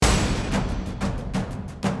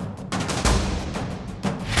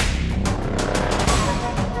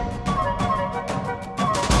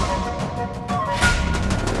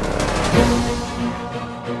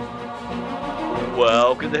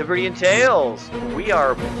Welcome to Hibbity Tales. We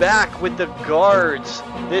are back with the guards.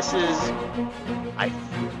 This is,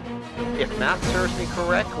 if math serves me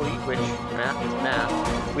correctly, which math is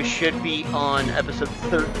math, we should be on episode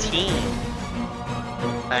 13.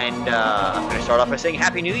 And I'm going to start off by saying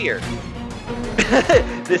Happy New Year.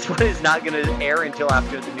 This one is not going to air until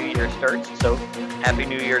after the New Year starts, so Happy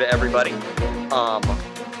New Year to everybody. But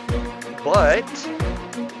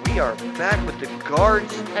we are back with the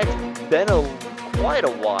guards. It's been quite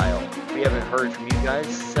a while. We haven't heard from you guys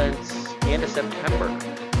since the end of September.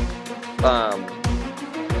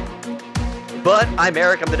 But I'm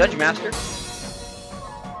Eric, I'm the Dungeon Master.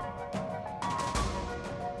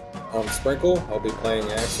 I'm Sprinkle. I'll be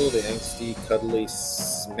playing Axel, the angsty, cuddly,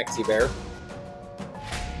 smexy bear.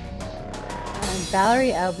 I'm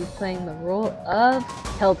Valerie. I'll be playing the role of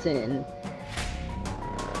Kelton,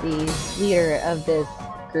 the leader of this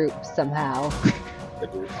group somehow. The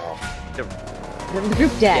group mom. The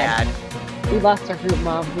group dad. We lost our group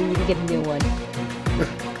mom. We need to get a new one.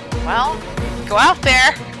 Well, go out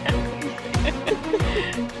there.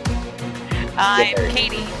 I'm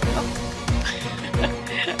Katie.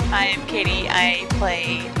 I'm Katie. I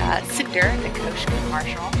play Cinder, the Koshka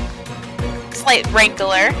Marshal. Slight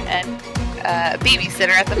wrangler and babysitter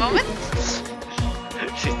at the moment.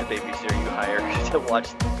 She's the babysitter you hire to watch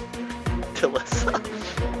Talissa.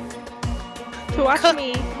 To watch Cook,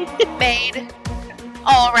 me. maid,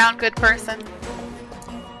 all around good person.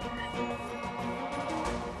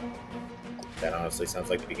 That honestly sounds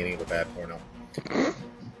like the beginning of a bad porno.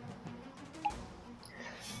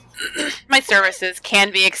 My services can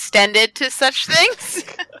be extended to such things.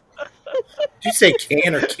 Did you say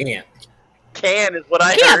can or can't? Can is what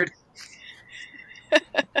I Can. heard.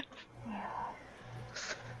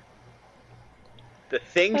 The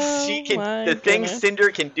things goodness.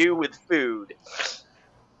 Cinder can do with food.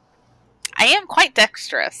 I am quite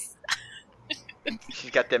dexterous. She's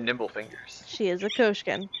got them nimble fingers. She is a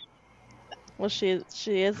Koshkin. Well, she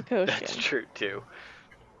is a Koshkin. That's true too.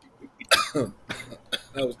 I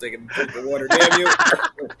was taking a drink of water, damn you.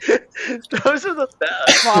 Those are the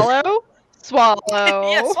best. Swallow? Swallow.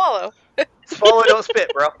 Yeah, swallow. Swallow, don't spit,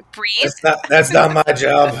 bro. Breathe. That's not my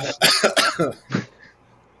job.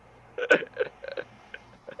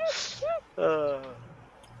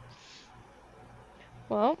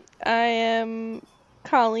 Well, I am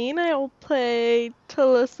Colleen. I will play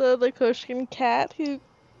Talissa, the Koshkin cat, who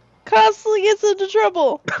constantly gets into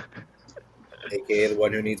trouble. AKA the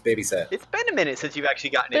one who needs babysat. It's been a minute since you've actually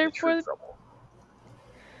gotten into true trouble.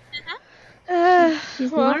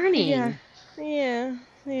 She's Well, learning. Yeah,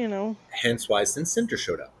 you know. Hence why since Cinder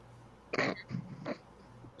showed up.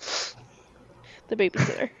 The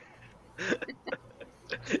babysitter.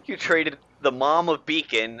 You traded the mom of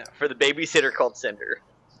Beacon for the babysitter called Cinder.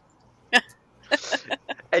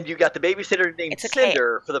 And you got the babysitter named It's okay.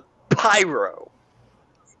 Cinder for the Pyro.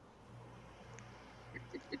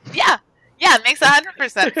 Yeah, it makes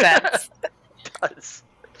 100% sense. It does.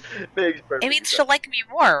 Makes perfect It means sense. she'll like me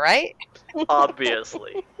more, right?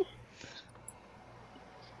 Obviously.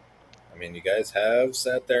 I mean, you guys have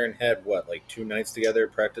sat there and had, what, like 2 nights together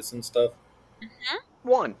practicing stuff?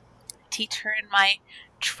 One Teach her in my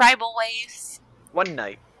tribal ways.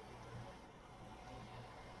 night.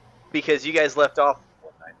 Because you guys left off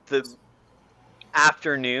the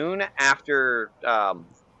afternoon after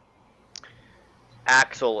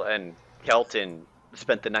Axel and Kelton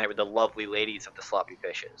spent the night with the lovely ladies of the Sloppy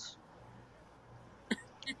Fishes.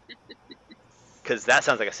 Because that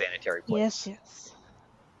sounds like a sanitary place. Yes.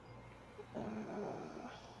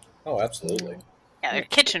 Oh, absolutely. Yeah, their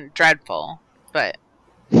kitchen dreadful, but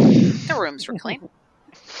the rooms were clean.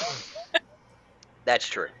 That's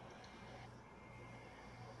true.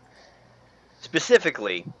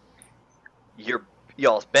 Specifically,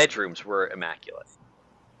 y'all's bedrooms were immaculate.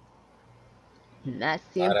 That's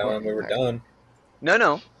the Not when important we were part. done.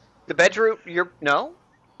 No. The bedroom, no.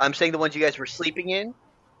 I'm saying the ones you guys were sleeping in,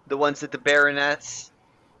 the ones that the Baroness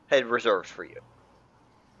had reserved for you.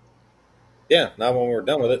 Yeah, not when we were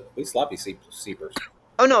done with it. We sloppy sleepers.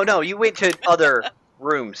 Oh, no, you went to other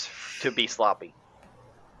rooms to be sloppy.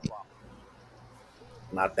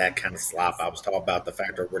 Not that kind of slop. I was talking about the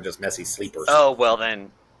fact that we're just messy sleepers. Oh, well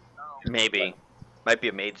then, maybe. Might be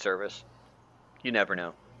a maid service. You never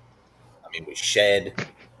know. I mean, we shed.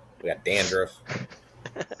 We got dandruff.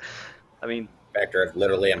 I mean, Factor of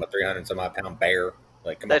literally, I'm a 300-some-odd pound bear.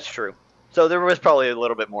 Like, come that's true. So there was probably a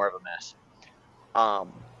little bit more of a mess.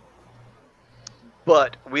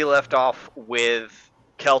 But we left off with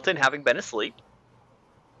Kelton having been asleep.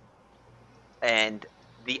 And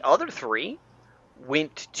the other three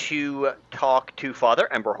went to talk to Father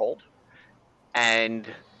Emberhold And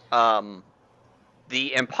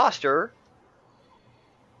the imposter,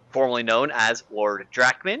 formerly known as Lord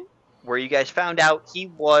Drakman, where you guys found out he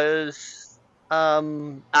was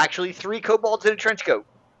actually 3 kobolds in a trench coat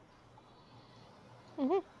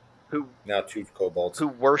Mhm. Now 2 kobolds. who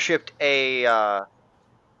worshipped an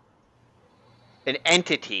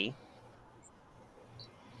entity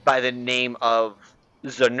by the name of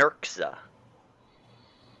Zanurxa.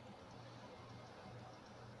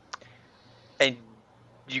 And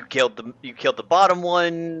you killed the bottom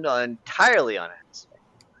one entirely on accident.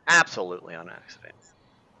 Absolutely on accident.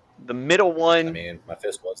 The middle one I mean, my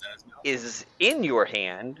fist was in his mouth. is in your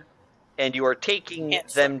hand, and you are taking Can't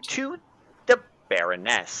them slip. to the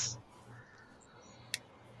Baroness.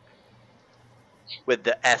 With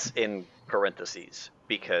the S in parentheses,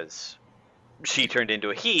 because she turned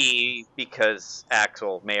into a he, because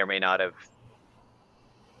Axel may or may not have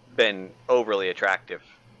been overly attractive.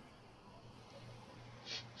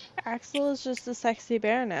 Axel is just a sexy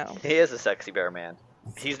bear now. He is a sexy bear man.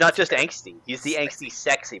 He's not just angsty. He's the angsty,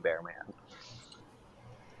 sexy bear man.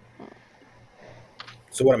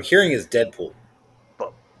 So what I'm hearing is Deadpool.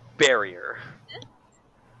 But barrier.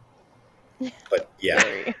 But yeah,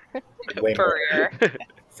 way more. Furrier.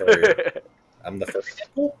 Furrier. I'm the first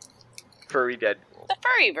Deadpool? Furry Deadpool. The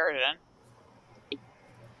furry version.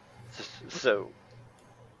 So,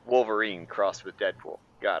 Wolverine crossed with Deadpool.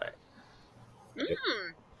 Got it.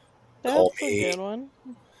 Mm, Call That's a me. good one.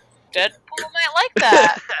 Deadpool might like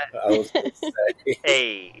that. I was going to say,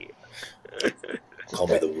 Hey. call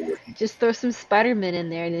me the Warden. Just throw some Spider-Man in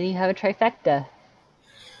there, and then you have a trifecta.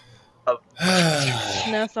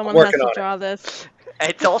 Now someone Working has on to it. draw this.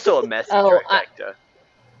 It's also a message trifecta.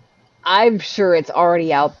 I'm sure it's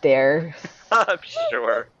already out there. I'm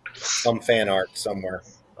sure. Some fan art somewhere.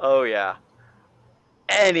 Oh, yeah.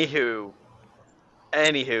 Anywho,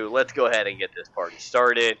 let's go ahead and get this party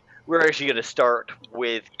started. We're actually going to start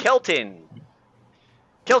with Kelton.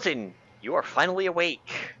 Kelton, you are finally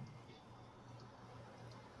awake.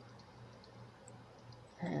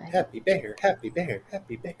 Happy bear, happy bear,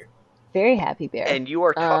 happy bear. Very happy bear. And you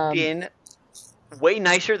are tucked in way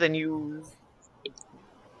nicer than you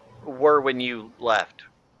were when you left.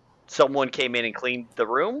 Someone came in and cleaned the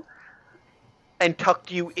room and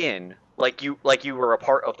tucked you in like you were a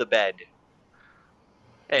part of the bed.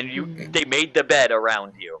 And they made the bed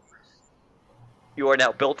around you. You are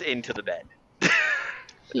now built into the bed.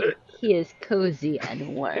 He is cozy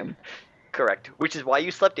and warm. Correct. Which is why you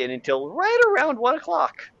slept in until right around 1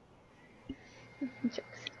 o'clock.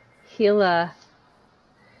 He'll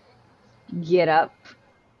get up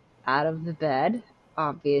out of the bed,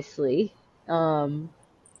 obviously. Find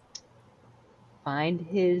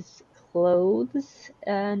his clothes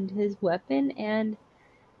and his weapon and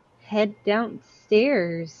head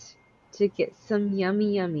downstairs to get some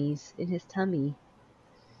yummy yummies in his tummy.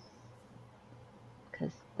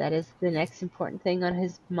 Because that is the next important thing on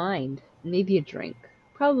his mind. Maybe a drink.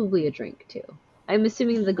 Probably a drink, too. I'm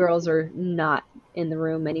assuming the girls are not in the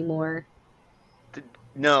room anymore.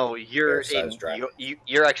 No, you're Fair-sized dragon.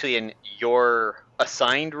 you're actually in your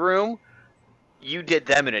assigned room. You did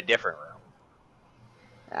them in a different room.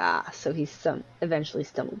 So he eventually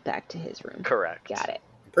stumbled back to his room. Correct. Got it.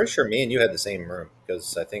 I'm pretty sure me and you had the same room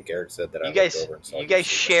because I think Eric said that I You looked guys over and saw you guys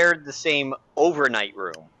shared the same overnight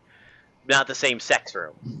room, not the same sex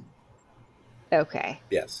room. Okay.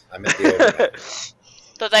 Yes, I meant the overnight.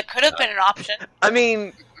 So that could have been an option. I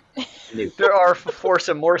mean, New. there are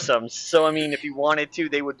foursome moresomes, so I mean, if you wanted to,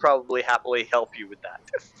 they would probably happily help you with that.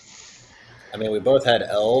 I mean, we both had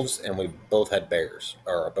elves and we both had bears,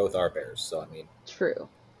 or both are bears. So I mean, True.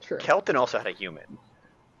 Kelton also had a human.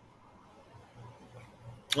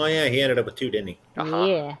 oh yeah, he ended up with 2, didn't he? Uh-huh.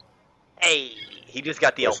 Yeah. Hey, he just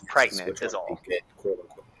got the elf pregnant, Which is one all. he did, quote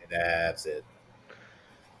unquote. That's it.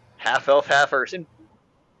 Half elf, half person.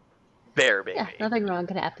 Bear baby. Yeah, nothing wrong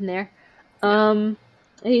could happen there.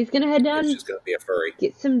 He's gonna head It's down, just gonna be a furry.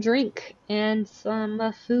 get some drink and some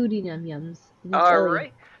foodie yum-yums. in his All belly.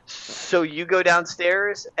 right. So you go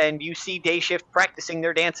downstairs and you see Day Shift practicing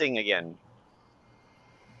their dancing again.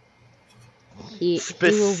 He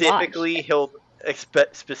Specifically,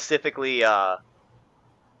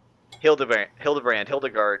 Hildegard,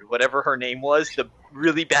 whatever her name was, the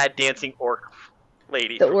really bad dancing orc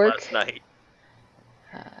lady The from orc? last night.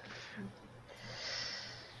 Uh,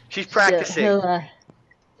 She's practicing.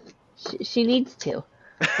 She needs to.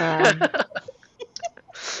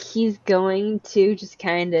 He's going to just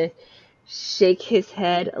kind of shake his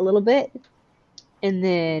head a little bit and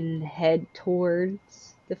then head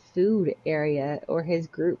towards the food area or his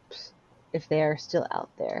groups if they are still out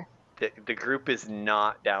there. The group is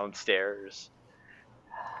not downstairs.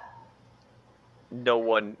 no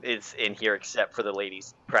one is in here except for the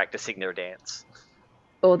ladies practicing their dance.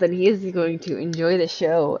 Oh, then he is going to enjoy the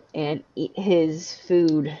show and eat his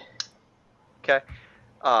food Okay.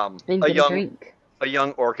 and A get a drink.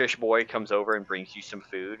 young orcish boy comes over and brings you some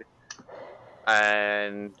food,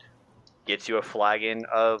 and gets you a flagon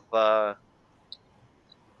of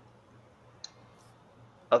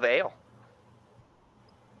ale,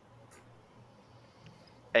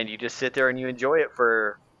 and you just sit there and you enjoy it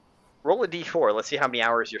for. Roll a d4. Let's see how many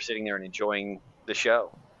hours you're sitting there and enjoying the show.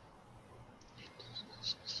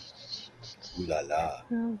 Ooh la la.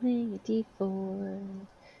 Rolling a d4.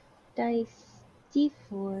 Dice.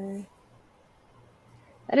 D4.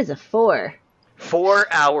 That is a 4. 4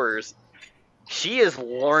 hours. She is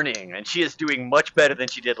learning, and she is doing much better than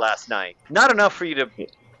she did last night. Not enough for you to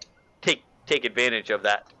take advantage of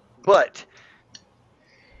that, but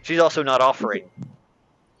she's also not offering.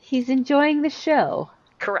 He's enjoying the show.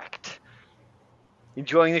 Correct.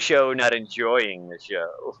 Enjoying the show, not enjoying the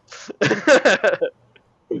show.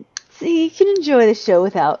 So you can enjoy the show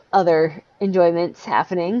without other enjoyments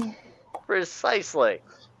happening. Precisely.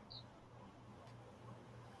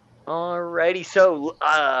 Alrighty, so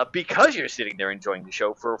because you're sitting there enjoying the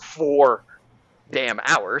show for 4 damn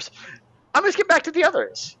hours, I'm gonna skip back to the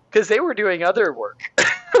others because they were doing other work.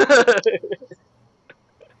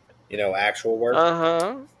 Actual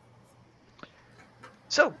work.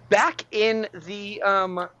 So back in the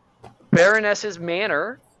Baroness's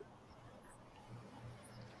manor,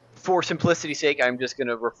 for simplicity's sake, I'm just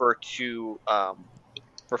gonna refer to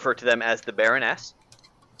them as the Baroness,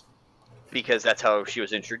 because that's how she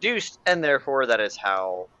was introduced, and therefore that is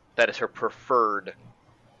her preferred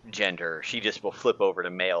gender. She just will flip over to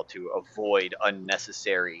male to avoid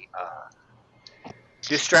unnecessary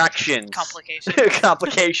distractions,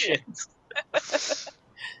 complications.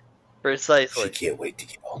 Precisely. She can't wait to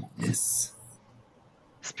get on this.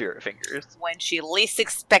 Spirit fingers. When she least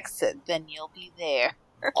expects it, then you'll be there.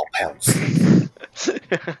 I'll pounce.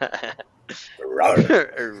 Rawr.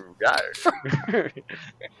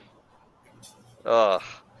 Oh.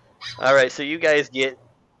 Alright, so you guys get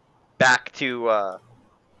back to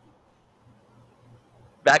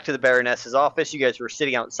the Baroness's office. You guys were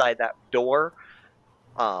sitting outside that door.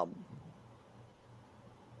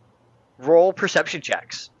 Roll perception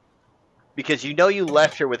checks, because you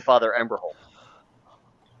left her with Father Emberhold.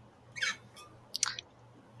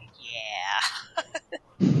 Yeah.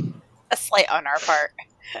 A slight on our part.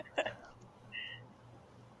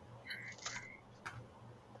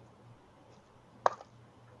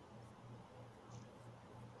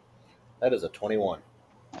 That is a 21.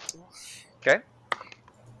 Okay.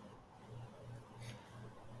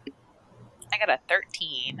 I got a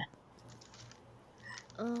 13.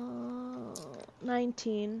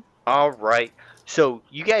 19. All right. So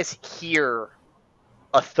you guys hear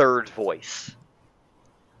a third voice.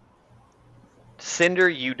 Cinder,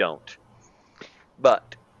 you don't.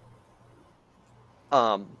 But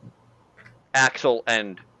Axel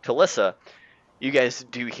and Talissa, you guys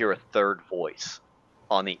do hear a third voice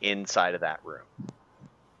on the inside of that room.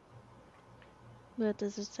 What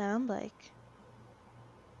does it sound like?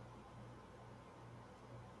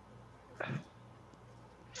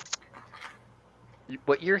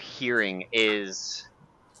 What you're hearing is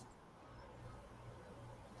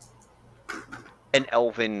an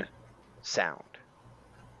elven sound.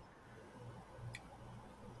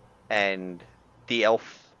 And the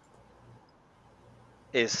elf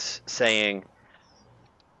is saying,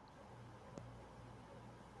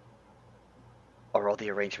 "Are all the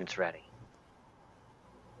arrangements ready?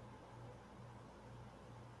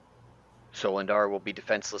 Solendar will be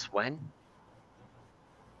defenseless when?"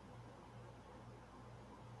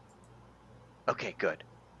 Okay, good.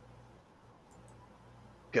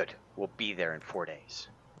 Good. We'll be there in 4 days.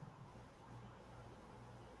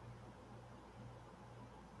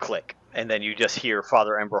 Click. And then you just hear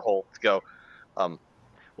Father Emberhold go,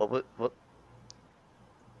 what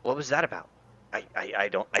was that about? I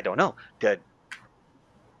don't know.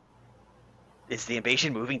 Is the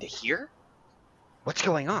invasion moving to here? What's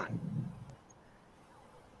going on?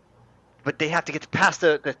 But they have to get past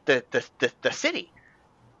the city.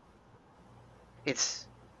 It's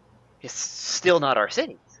still not our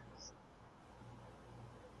city.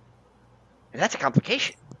 And that's a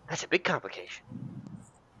complication. That's a big complication.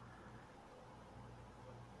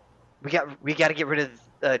 We got to get rid of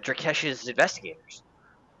Drakesh's investigators.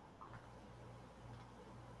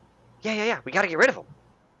 Yeah. We got to get rid of them.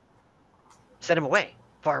 Send them away,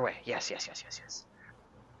 far away. Yes.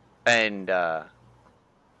 And the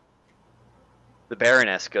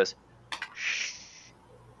Baroness goes, "Shh.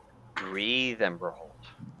 Breathe, Emberhold.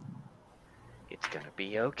 It's gonna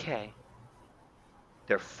be okay.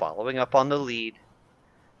 They're following up on the lead.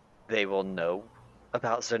 They will know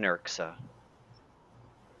about Xenurxa.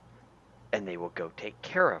 And they will go take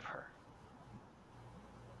care of her.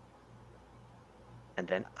 And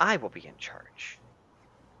then I will be in charge.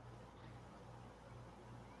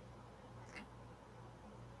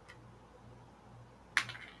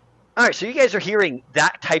 Alright, so you guys are hearing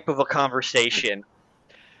that type of a conversation.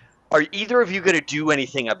 Are either of you going to do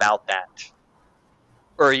anything about that?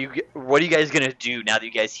 Or what are you guys going to do now that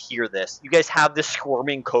you guys hear this? You guys have this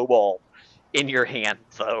squirming kobold in your hand,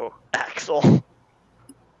 though, Axel.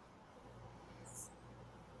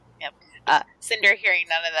 Cinder, hearing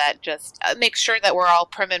none of that, just make sure that we're all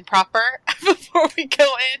prim and proper before we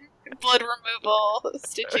go in. Blood removal,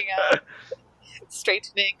 stitching up,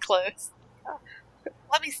 straightening clothes.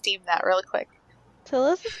 Let me steam that really quick.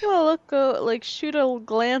 Talissa's gonna shoot a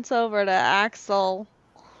glance over to Axel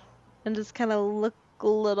and just kind of look a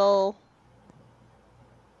little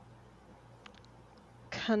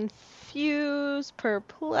confused,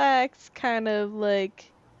 perplexed, kind of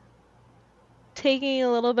like taking a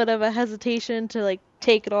little bit of a hesitation to like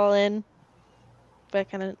take it all in. But I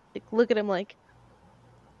kind of like look at him like,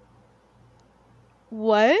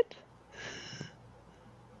 what?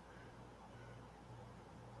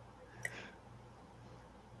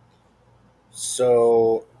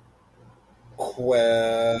 So, question,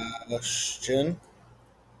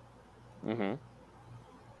 Mm-hmm.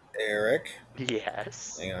 Eric.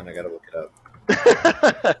 Yes. Hang on, I gotta look it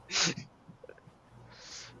up.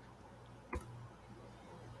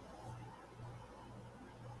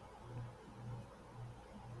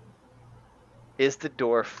 Is the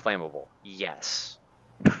door flammable? Yes.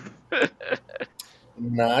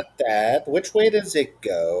 Not that. Which way does it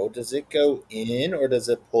go? Does it go in or does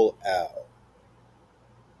it pull out?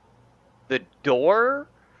 The door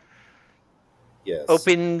Yes.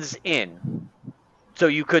 opens in. So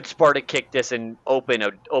you could Sparta kick this and open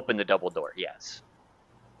the double door, yes.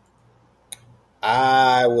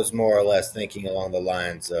 I was more or less thinking along the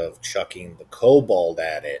lines of chucking the kobold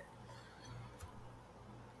at it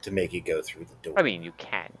to make it go through the door. I mean, you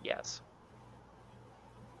can, yes.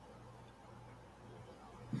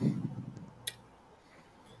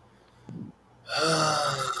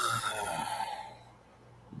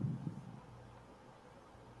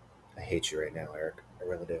 I hate you right now, Eric. I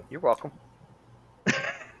really do. You're welcome.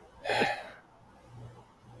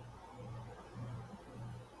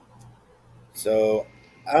 So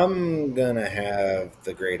I'm gonna have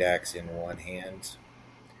the great axe in one hand,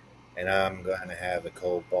 and I'm gonna have the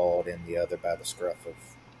kobold in the other by the scruff of,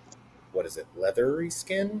 what is it, leathery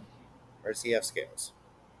skin? Or does he have scales?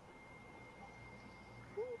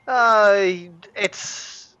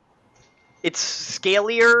 It's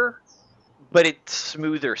scalier, but it's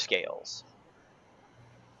smoother scales.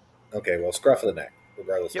 Okay, well, scruff of the neck,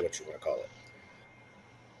 regardless Yep. of what you want to call it.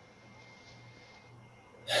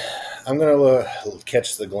 I'm going to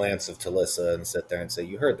catch the glance of Talissa and sit there and say,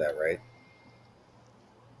 you heard that, right?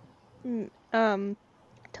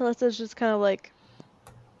 Talissa's just kind of like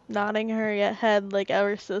nodding her head like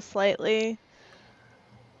ever so slightly.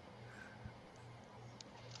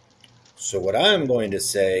 So what I'm going to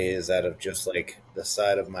say is, out of just like the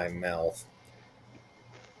side of my mouth,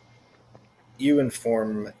 you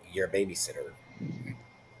inform your babysitter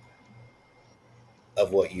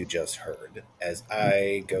of what you just heard as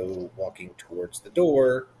I go walking towards the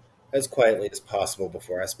door as quietly as possible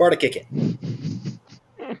before I Sparta kick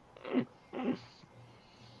it.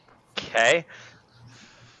 Okay.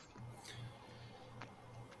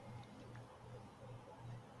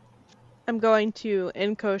 I'm going to,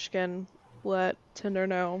 in Koshkin, let Tinder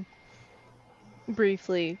know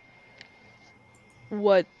briefly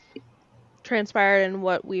what transpired and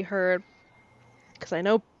what we heard. Because I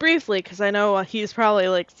know briefly, because I know he's probably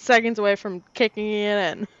like seconds away from kicking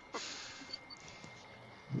it in.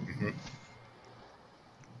 Mm-hmm.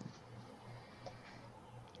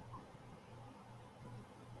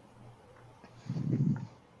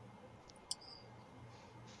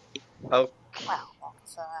 Oh, Wow,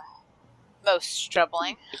 that's most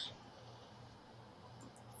troubling.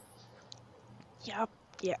 Yep.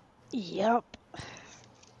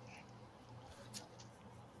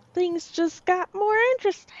 Things just got more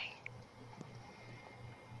interesting.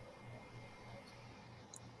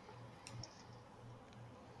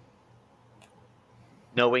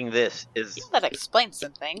 knowing this is Yeah, that explains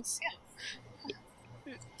some things.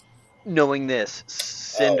 Yeah. knowing this,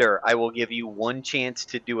 Cinder, I will give you one chance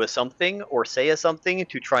to do a something or say a something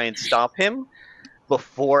to try and stop him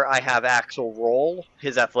before I have Axel roll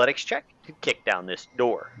his athletics check to kick down this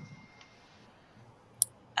door.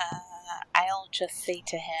 I'll just say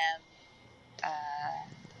to him,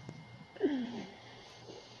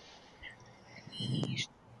 we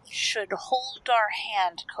should hold our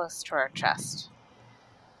hand close to our chest.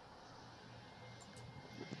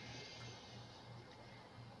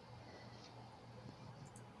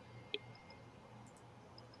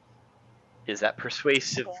 Is that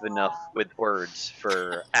persuasive enough with words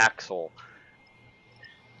for Axel?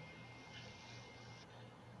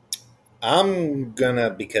 I'm gonna,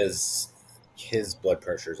 because his blood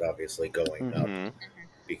pressure is obviously going up, Mhm.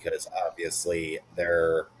 because obviously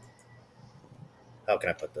they're, how can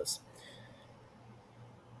I put this?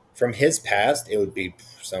 From his past, it would be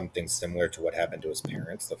something similar to what happened to his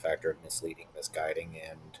parents, the factor of misleading, misguiding,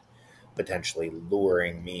 and potentially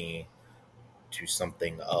luring me to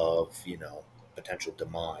something of, potential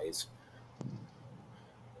demise.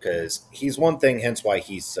 Because he's one thing, hence why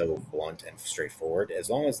he's so blunt and straightforward. As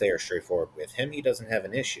long as they are straightforward with him, he doesn't have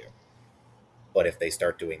an issue. But if they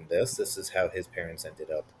start doing this is how his parents ended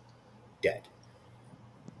up dead.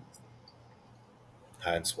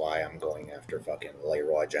 Hence why I'm going after fucking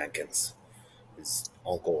Leroy Jenkins, his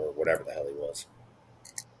uncle or whatever the hell he was.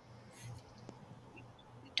 We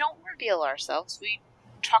don't reveal ourselves. We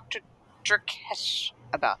talk to Drakesh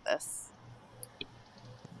about this.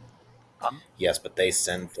 Yes, but they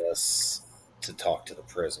sent us to talk to the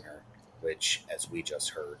prisoner, which, as we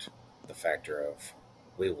just heard, the factor of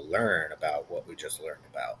we will learn about what we just learned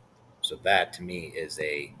about. So that, to me, is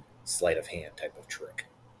a sleight of hand type of trick.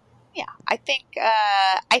 Yeah, I think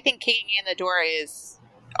kicking in the door is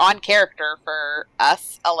on character for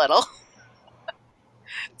us a little.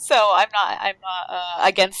 So I'm not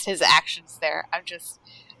against his actions there. I'm just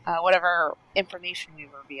whatever information we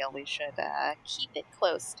reveal, we should keep it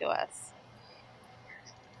close to us.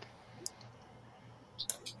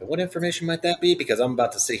 And what information might that be? Because I'm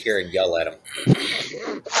about to sit here and yell at him. Well,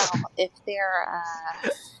 if they're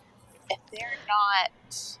not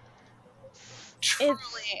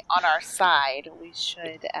truly on our side, we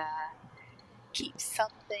should keep some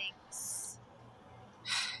things.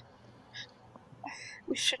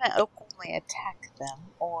 We shouldn't openly attack them,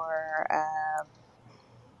 or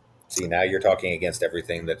See, now you're talking against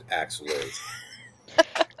everything that Axel is.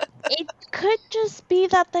 It could just be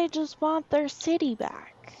that they just want their city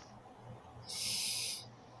back.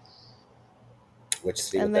 Which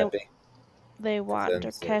city And would that be? They want Then,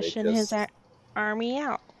 so they Drakesh and his just- army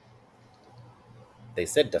out. They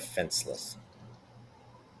said defenseless.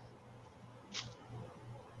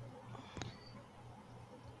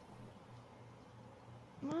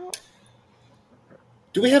 Well,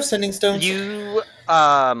 Do we have sending stones? You,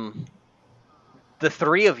 the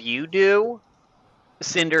three of you do.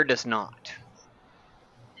 Cinder does not.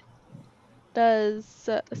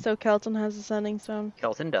 so Kelton has a sending stone?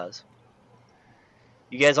 Kelton does.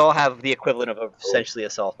 You guys all have the equivalent of essentially a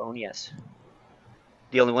cell phone, yes.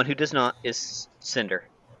 The only one who does not is Cinder.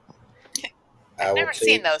 I've never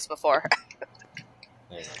seen those before.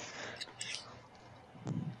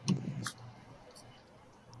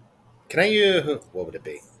 Can I use, what would it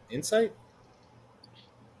be? Insight?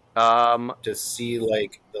 To see,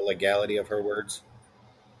 like, the legality of her words?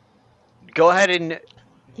 Go ahead and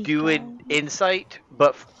do an insight,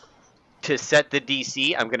 but to set the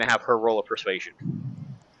DC, I'm going to have her roll a persuasion.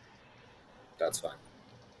 That's fine.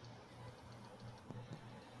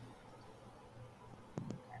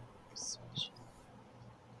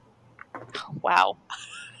 Wow.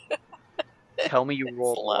 Tell me you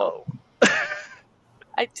rolled low.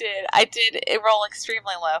 I did it roll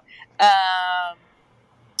extremely low.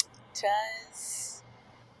 Does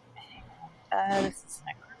this is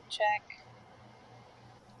my group check.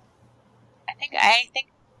 I think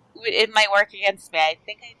it might work against me. I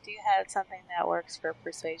think I do have something that works for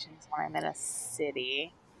persuasions when I'm in a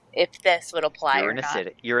city. If this would apply You're or in a not.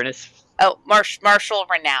 city. You're in a. Oh, martial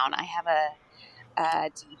renown. I have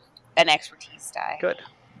an expertise die. Good.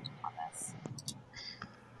 On this.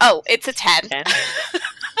 Oh, it's a 10. 10?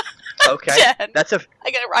 Okay. 10.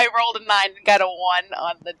 I rolled a 9 and got a 1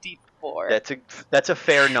 on the D4. That's a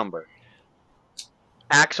fair number.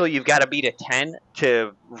 Axel, you've got to beat a 10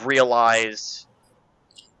 to realize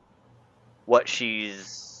what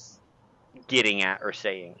she's getting at or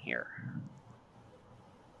saying here.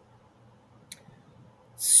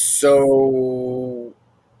 So,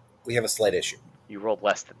 we have a slight issue. You rolled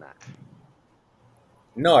less than that.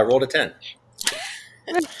 No, I rolled a 10.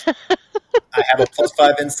 I have a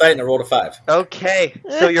 +5 insight and I rolled a 5. Okay,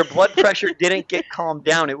 so your blood pressure didn't get calmed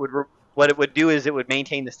down. What it would do is it would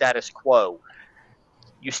maintain the status quo.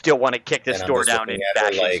 You still want to kick this door down and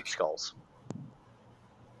bash in some skulls.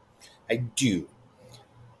 I do.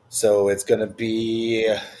 So it's going to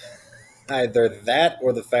be either that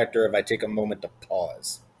or the factor of I take a moment to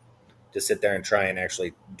pause, to sit there and try and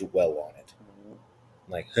actually dwell on it.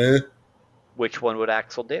 Like, huh? Which one would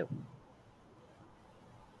Axel do?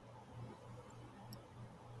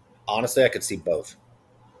 Honestly, I could see both.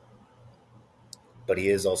 But he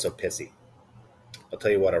is also pissy. I'll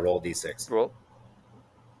tell you what, I roll d6.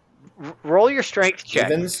 Roll your strength check.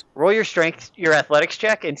 Evens? Roll your athletics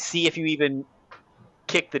check, and see if you even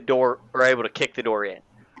kick the door or are able to kick the door in.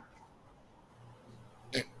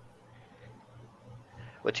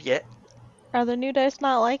 What you get? Are the new dice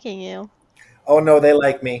not liking you? Oh no, they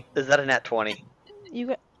like me. Is that a nat 20? You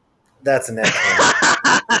got That's a net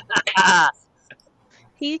 20.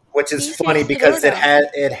 he. Which is he funny kicks the because door down.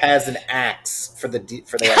 it has an axe for the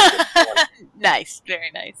action. Nice,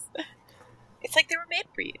 very nice. It's like they were made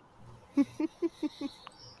for you.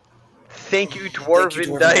 Thank you, Thank you, Dwarven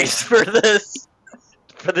Dwarven Dice,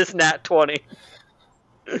 for this nat 20.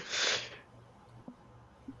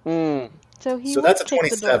 So he So would that's a kick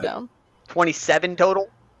the door 27. down. 27 total?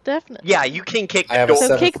 Definitely. Yeah, you can kick I the have a door. So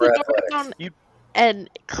 7 kick for the door athletics. down and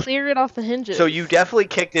clear it off the hinges. So you definitely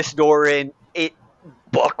kick this door in. It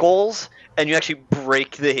buckles, and you actually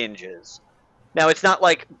break the hinges. Now, it's not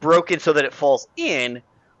like broken so that it falls in,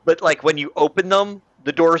 but like when you open them,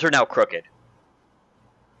 the doors are now crooked.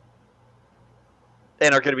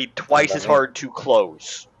 And are going to be twice as hard to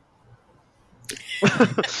close.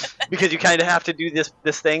 Because you kind of have to do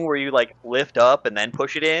this thing where you like lift up and then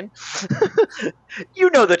push it in. You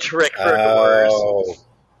know the trick for doors. Oh.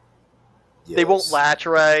 They won't Yes. latch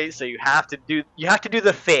right, so you have to do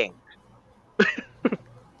the thing.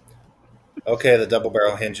 Okay, the double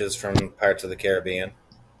barrel hinges from Pirates of the Caribbean.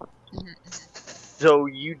 So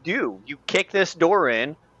you do. You kick this door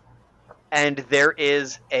in, and there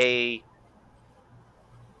is an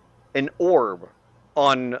orb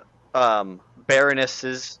on the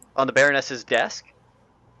Baroness's desk.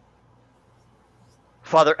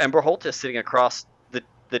 Father Emberholt is sitting across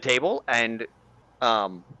the table, and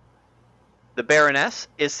the Baroness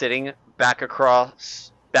is sitting back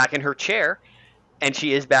in her chair, and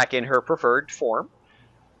she is back in her preferred form.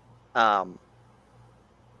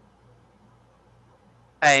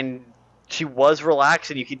 And she was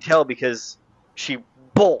relaxed, and you can tell because she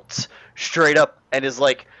bolts straight up and is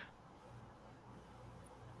like,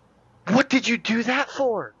 "What did you do that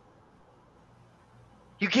for?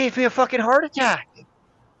 You gave me a fucking heart attack."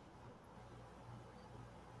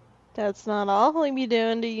 That's not all he'll be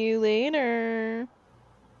doing to you later.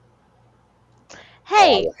 I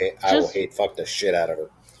Hey, will hate fuck the shit out of her.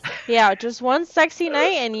 yeah, just one sexy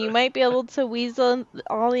night and you might be able to weasel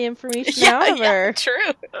all the information Yeah, out of her.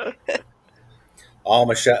 true.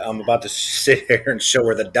 I'm about to sit here and show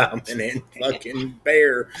her the dominant fucking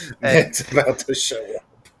bear that's about to show up.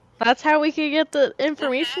 That's how we could get the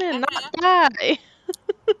information and not die.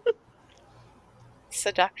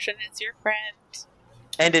 Seduction is your friend.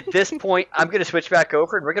 And at this point, I'm going to switch back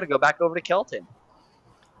over, and we're going to go back over to Kelton.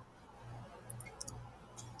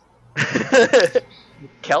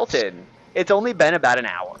 Kelton, it's only been about an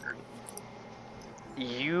hour.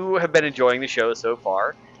 You have been enjoying the show so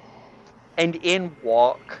far, and in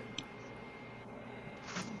walk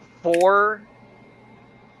 4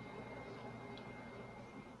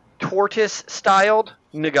 tortoise-styled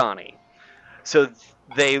Nagani. So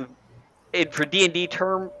for D&D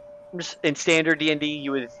terms, in standard D&D,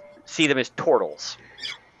 you would see them as turtles.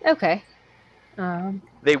 Okay.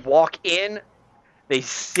 They walk in, they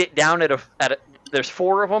sit down at a there's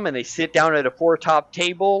 4 of them, and they sit down at a 4-top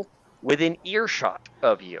table within earshot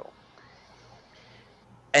of you.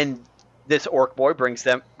 And this orc boy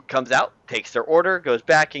comes out, takes their order, goes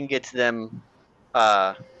back and gets them,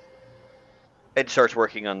 and starts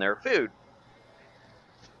working on their food.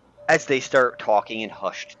 As they start talking in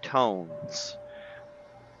hushed tones.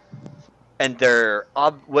 And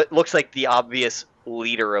what looks like the obvious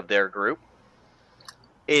leader of their group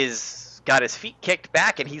is got his feet kicked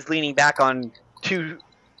back, and he's leaning back on two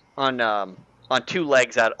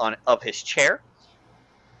legs of his chair.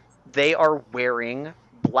 They are wearing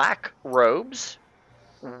black robes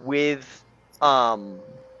with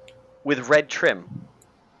red trim.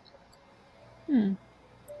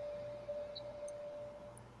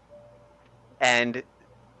 And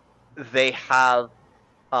they have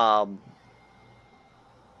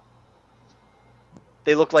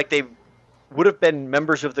they look like they would have been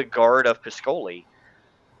members of the guard of Piscoli,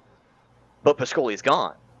 but Piscoli's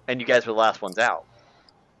gone, and you guys were the last ones out.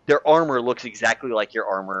 Their armor looks exactly like your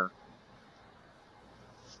armor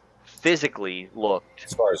physically looked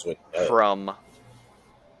As far as what from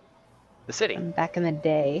the city. Back in the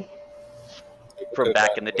day. from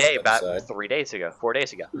back in the day, about Upside. 4 days ago.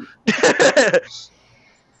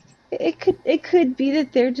 It could be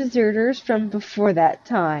that they're deserters from before that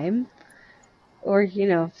time, or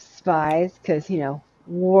spies, because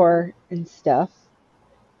war and stuff.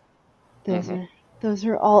 Those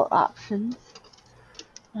are all options.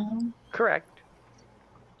 Um, Correct.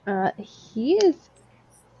 he is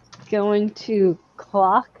going to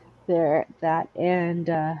clock that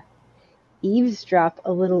and eavesdrop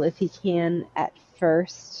a little if he can at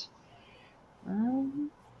first.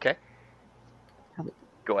 Okay.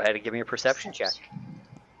 Go ahead and give me a perception check.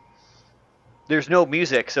 There's no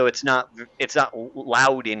music, so it's not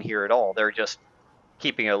loud in here at all. They're just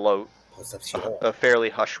keeping a fairly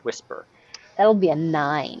hushed whisper. That'll be a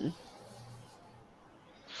 9.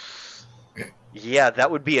 Yeah, that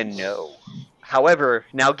would be a no. However,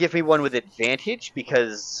 now give me one with advantage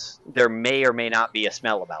because there may or may not be a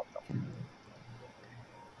smell about them.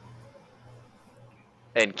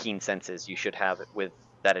 And keen senses, you should have it with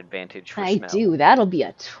that advantage for smell. I do. That'll be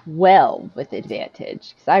a 12 with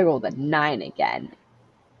advantage because I rolled a 9 again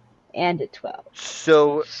and a 12.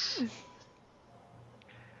 So,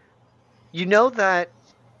 you know that.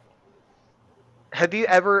 Have you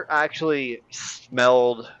ever actually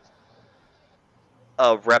smelled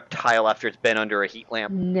a reptile after it's been under a heat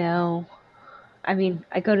lamp? No. I mean,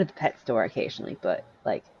 I go to the pet store occasionally, but,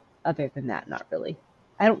 other than that, not really.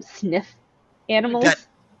 I don't sniff animals.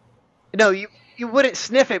 No, you wouldn't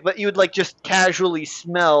sniff it, but you would, just casually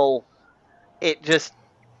smell it.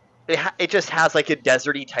 It just has, a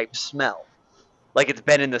deserty type smell. Like it's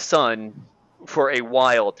been in the sun for a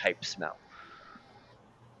while type smell.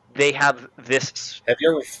 They have this. Have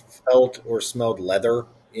you ever felt or smelled leather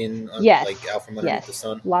Yes. out from underneath the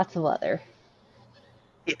sun? Lots of leather.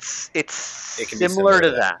 It can be similar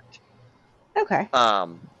to that. Okay.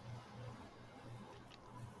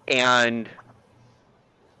 And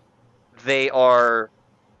they're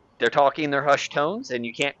talking in their hushed tones, and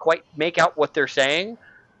you can't quite make out what they're saying,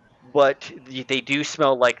 but they do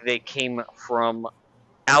smell like they came from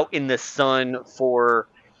out in the sun for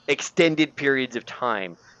extended periods of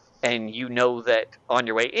time. And you know that on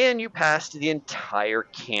your way in, you passed the entire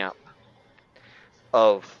camp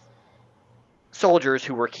of soldiers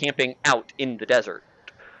who were camping out in the desert.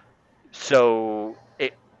 So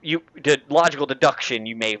the logical deduction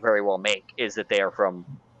you may very well make is that they are from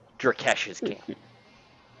Drakesh's camp.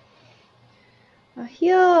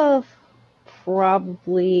 He'll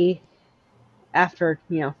probably, after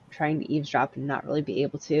trying to eavesdrop and not really be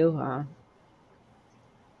able to,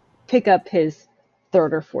 pick up his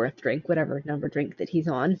 3rd or 4th drink, whatever number drink that he's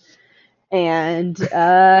on, and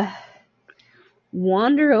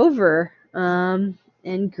wander over and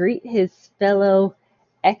greet his fellow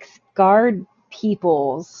ex-guard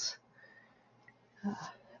peoples.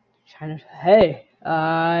 Hey,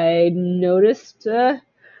 I noticed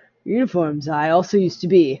uniforms. I also used to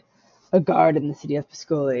be a guard in the city of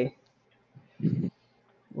Pascoli.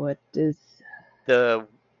 What is... The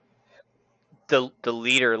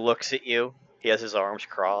leader looks at you. He has his arms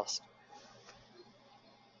crossed.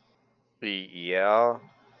 Yeah.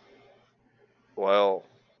 Well,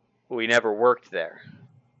 we never worked there.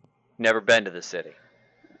 Never been to the city.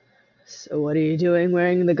 So what are you doing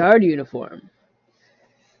wearing the guard uniform?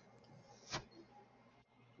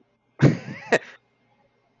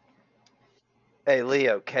 Hey,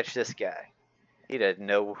 Leo, catch this guy. He doesn't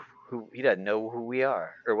know who we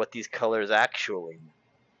are or what these colors actually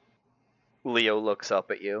mean. Leo looks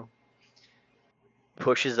up at you,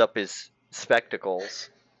 pushes up his spectacles,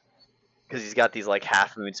 because he's got these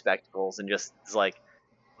half moon spectacles, and just is like,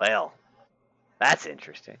 well, that's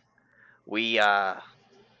interesting. We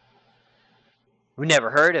never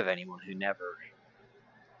heard of anyone who's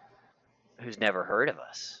never heard of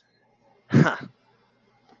us. Huh.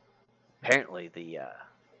 Apparently the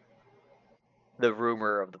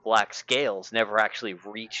rumor of the Black Scales never actually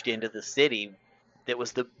reached into the city that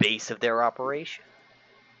was the base of their operation.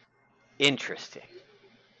 Interesting.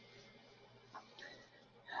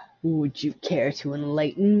 Would you care to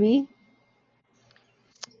enlighten me?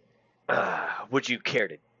 Would you care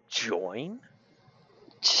to join?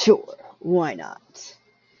 Sure, why not?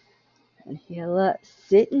 And he'll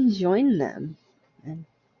sit and join them and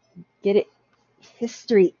get a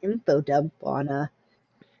history info dump on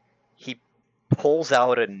He pulls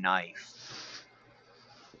out a knife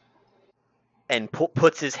and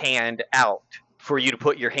puts his hand out for you to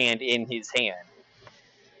put your hand in his hand.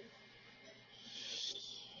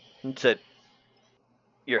 And said,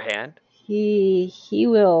 your hand? He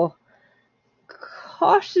will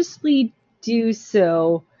cautiously do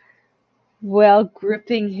so while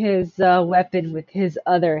gripping his weapon with his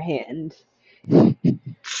other hand.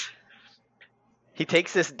 He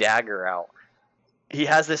takes this dagger out. He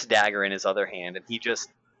has this dagger in his other hand, and he just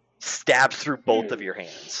stabs through both of your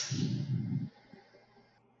hands.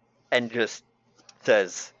 And just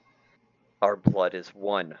says, "Our blood is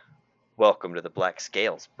one. Welcome to the Black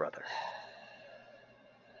Scales, brother."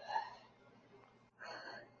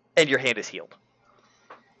 And your hand is healed.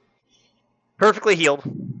 Perfectly healed.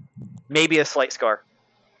 Maybe a slight scar.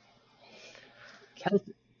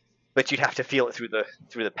 But you'd have to feel it through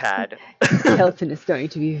the pad. Kelton is going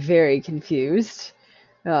to be very confused.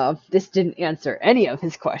 This didn't answer any of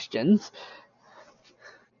his questions.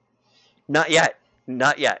 Not yet.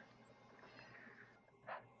 Not yet.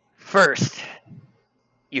 First,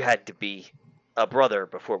 you had to be a brother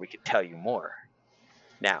before we could tell you more.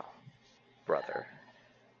 Now, brother,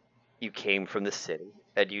 you came from the city,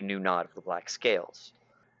 and you knew not of the Black Scales.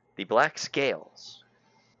 The Black Scales,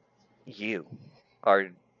 you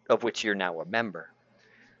are, of which you're now a member,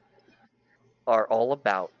 are all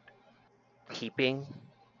about keeping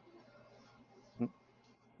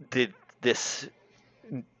this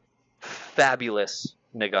fabulous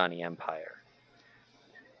Nagani Empire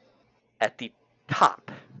at the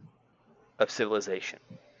top of civilization,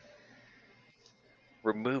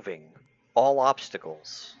 removing all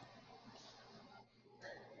obstacles.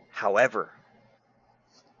 However,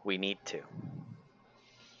 we need to.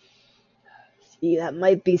 See, that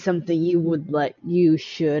might be something you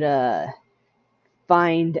should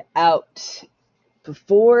find out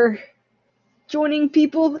before joining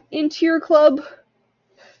people into your club.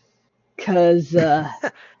 'Cause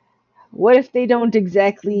what if they don't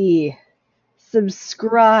exactly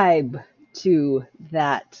subscribe to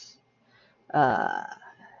that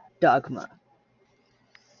dogma?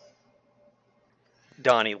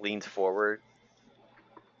 Donnie leans forward,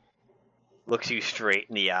 looks you straight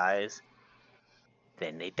in the eyes.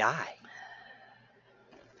 Then they die.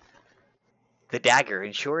 The dagger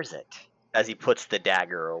ensures it, as he puts the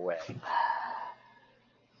dagger away.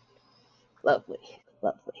 Lovely.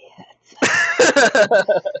 That's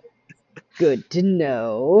good to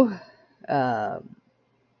know.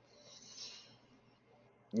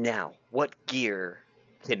 Now, what gear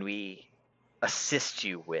can we assist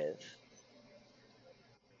you with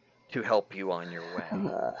to help you on your way?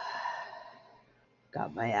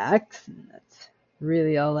 Got my axe, and that's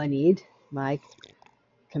really all I need. My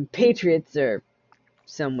compatriots are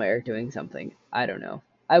somewhere doing something. I don't know.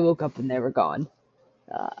 I woke up and they were gone.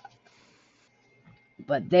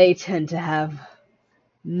 But they tend to have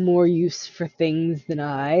more use for things than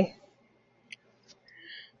I.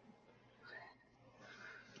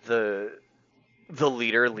 The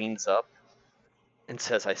leader leans up and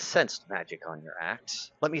says, "I sensed magic on your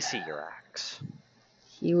axe. Let me see your axe."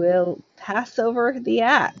 He will pass over the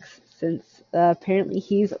axe, since apparently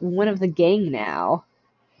he's one of the gang now.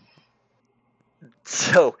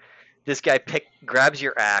 So this guy grabs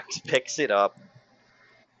your axe, picks it up,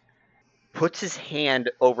 puts his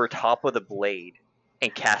hand over top of the blade,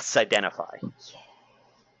 and casts Identify.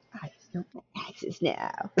 I know my axes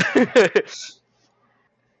now.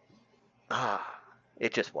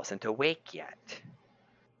 It just wasn't awake yet.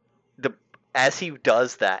 As he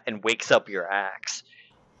does that and wakes up your axe,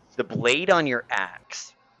 the blade on your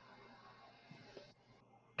axe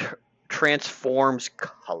transforms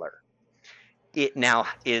color. It now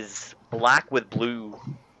is black with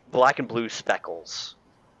black and blue speckles.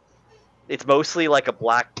 It's mostly like a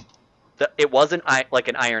black. It wasn't like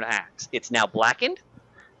an iron axe. It's now blackened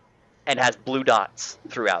and has blue dots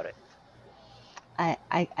throughout it.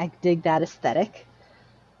 I dig that aesthetic.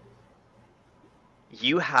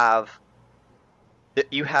 You have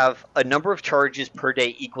a number of charges per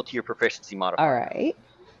day equal to your proficiency modifier. All right.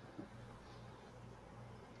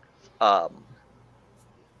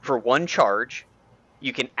 For one charge,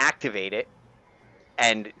 you can activate it,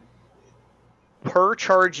 and per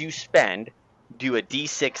charge you spend, do a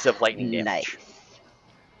d6 of lightning damage. Nice.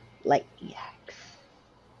 Lightning axe.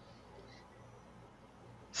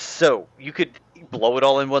 So you could blow it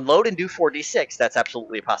all in one load and do 4d6. That's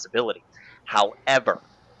absolutely a possibility. However,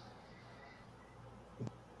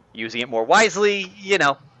 using it more wisely,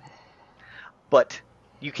 but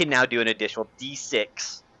you can now do an additional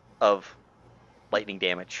d6 of lightning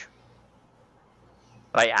damage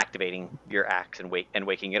by activating your axe and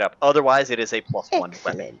waking it up. Otherwise, it is a +1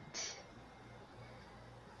 weapon.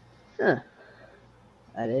 Huh.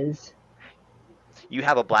 That is You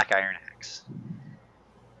have a black iron axe.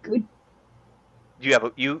 good.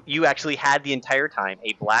 You actually had the entire time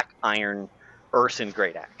a black iron Urson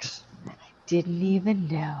great axe. Didn't even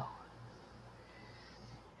know.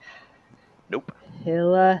 Nope.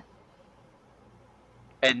 He'll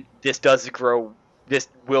And this does grow this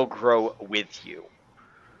will grow with you.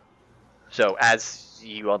 So as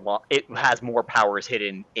you unlock, it has more powers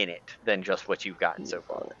hidden in it than just what you've gotten so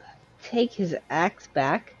far. Take his axe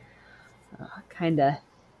back. Kind of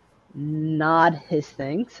nod his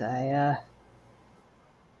thanks. I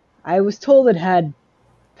was told it had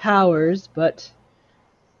powers, but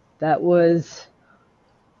that was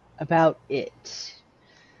about it.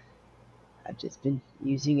 I've just been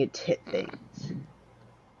using it to hit things.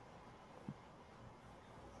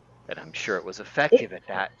 And I'm sure it was effective at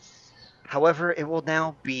that. However, it will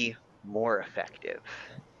now be more effective.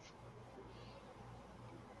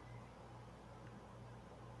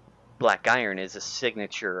 Black iron is a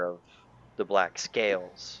signature of the Black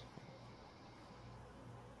Scales.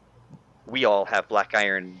 We all have black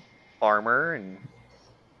iron armor and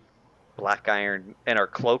black iron, and our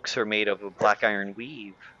cloaks are made of a black iron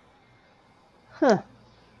weave. Huh.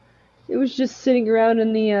 It was just sitting around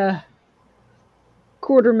in the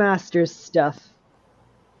quartermaster's stuff.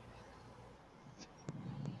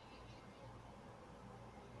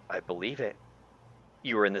 I believe it.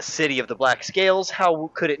 You were in the city of the Black Scales. How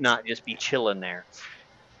could it not just be chilling there?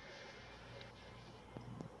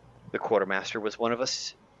 The quartermaster was one of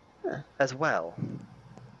us as well.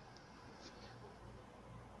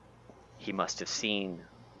 He must have seen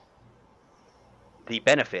the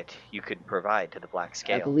benefit you could provide to the Black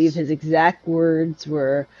Scales. I believe his exact words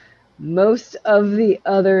were, "Most of the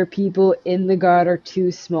other people in the guard are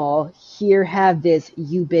too small. Here, have this,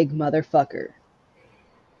 you big motherfucker."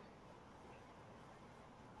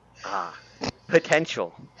 Ah,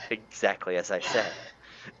 potential. Exactly as I said.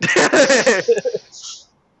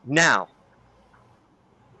 Now,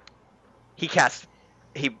 he casts.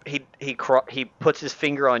 He puts his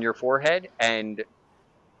finger on your forehead and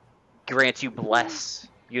grants you bless.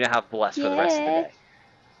 You now have bless for the rest of the day.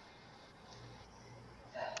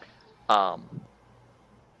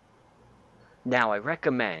 Now I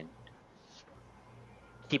recommend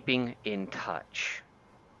keeping in touch.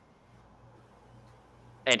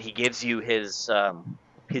 And he gives you his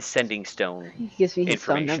sending stone. He gives me his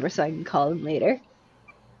phone information. number so I can call him later.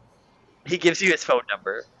 He gives you his phone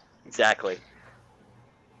number. Exactly.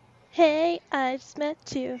 Hey, I just met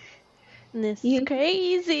you. And this is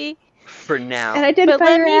crazy. For now. And identify But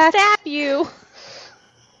let your me axe, stab you.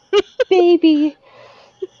 baby.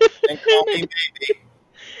 And call me baby.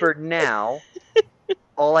 For now,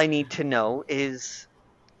 all I need to know is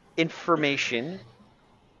information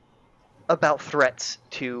about threats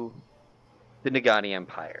to the Nagani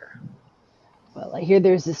Empire. Well, I hear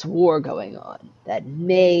there's this war going on that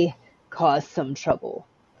may cause some trouble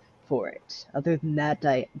for it. Other than that,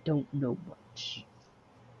 I don't know much.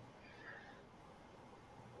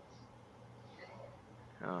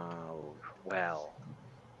 Oh, well.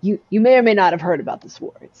 You may or may not have heard about this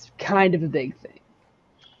war. It's kind of a big thing.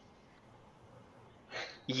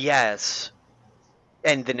 Yes.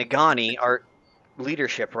 And the Nagani, our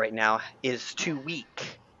leadership right now, is too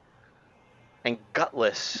weak and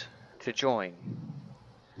gutless to join.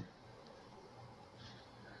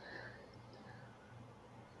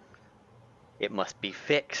 It must be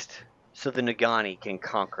fixed so the Nagani can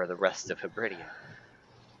conquer the rest of Hebridean.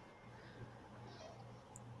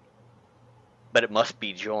 But it must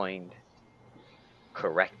be joined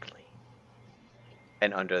correctly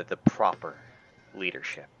and under the proper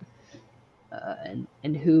leadership.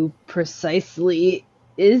 And who precisely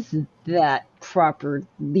is that proper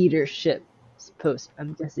leadership post?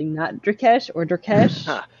 I'm guessing not Drakesh or Drakesh.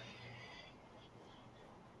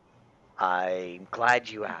 I'm glad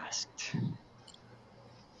you asked.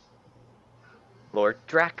 Lord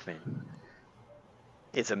Drakman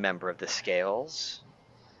is a member of the Scales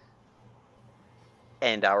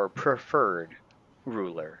and our preferred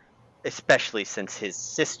ruler, especially since his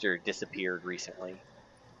sister disappeared recently.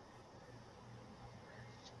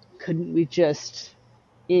 Couldn't we just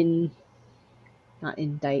not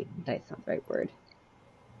indict's not the right word.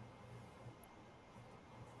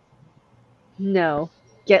 No.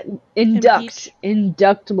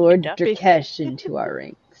 Induct Lord Drakesh into our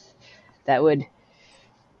ranks. That would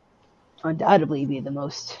undoubtedly be the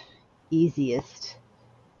most easiest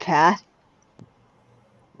path.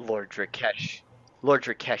 Lord Drakesh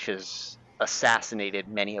has assassinated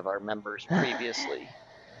many of our members previously.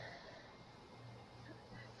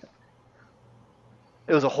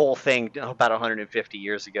 It was a whole thing about 150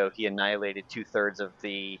 years ago. He annihilated 2/3 of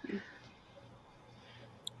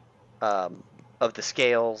the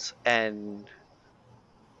Scales, and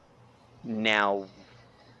now,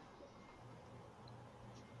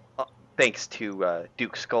 thanks to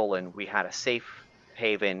Duke Skolin, we had a safe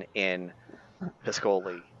haven in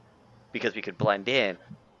Piscoli because we could blend in.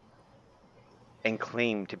 and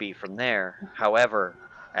claim to be from there. However,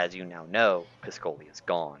 as you now know, Piscoli is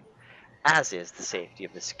gone, as is the safety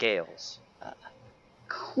of the scales.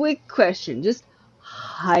 Quick question, just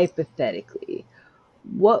hypothetically.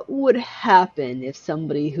 What would happen if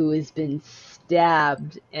somebody who has been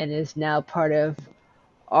stabbed and is now part of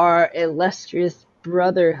our illustrious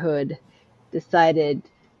brotherhood decided,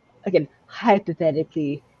 again,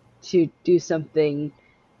 hypothetically, to do something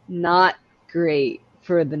not great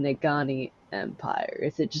for the Nagani Empire?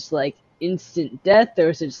 Is it just like instant death, or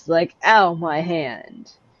is it just like, ow, my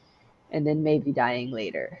hand, and then maybe dying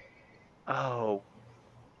later? Oh.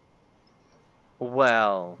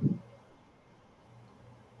 Well,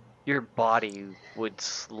 your body would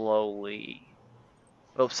slowly...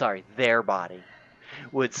 Oh, sorry, their body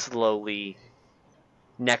would slowly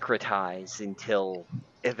necrotize until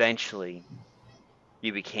eventually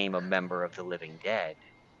you became a member of the living dead.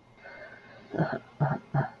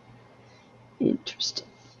 Interesting.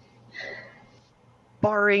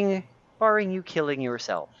 Barring you killing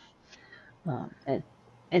yourself. And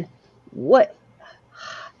what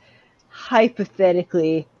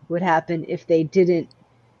hypothetically would happen if they didn't,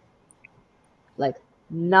 like,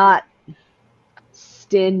 not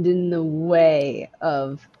stand in the way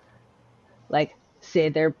of, like, say,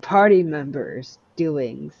 their party members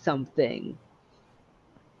doing something?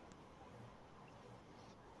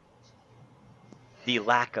 The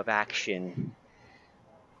lack of action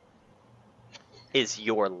is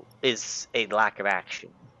a lack of action.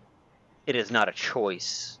 It is not a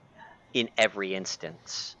choice in every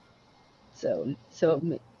instance. So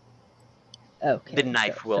okay. The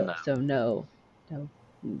knife will know. So no,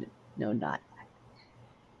 not.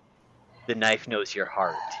 The knife knows your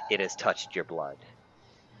heart. It has touched your blood.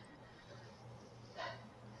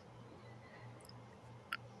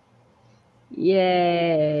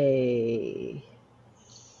 Yay!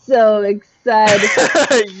 So excited!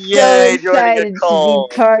 Yay! So excited to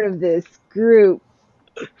be part of this group,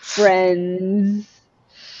 friends.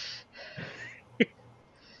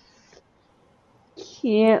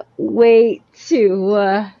 Can't wait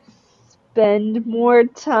to spend more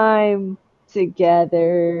time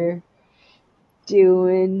together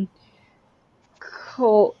doing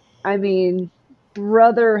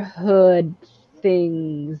brotherhood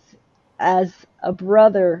things as a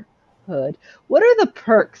brotherhood. What are the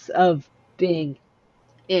perks of being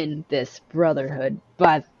in this brotherhood,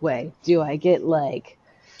 by the way? Do I get, like,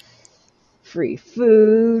 free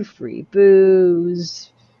food, free booze?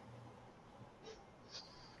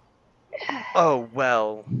 Oh,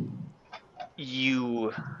 well,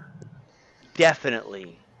 you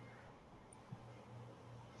definitely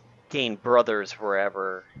gain brothers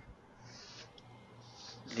wherever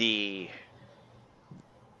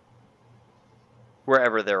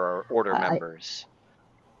there are order members.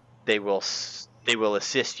 They will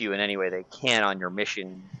assist you in any way they can on your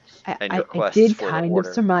mission and your quests I did for the kind order.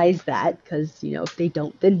 of surmise that, because, if they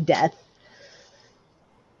don't, then death.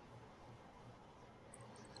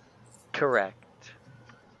 Correct.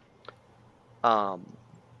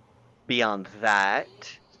 Beyond that,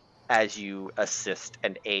 as you assist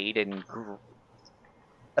and aid and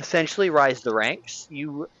essentially rise the ranks,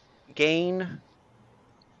 you gain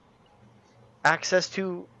access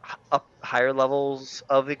to higher levels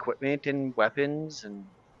of equipment and weapons and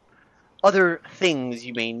other things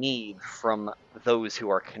you may need from those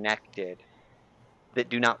who are connected that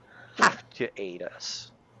do not have to aid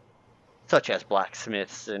us, such as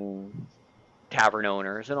blacksmiths and tavern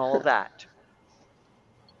owners and all of that.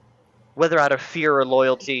 Whether out of fear or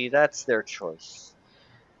loyalty, that's their choice.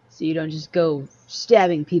 So you don't just go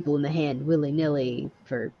stabbing people in the hand willy-nilly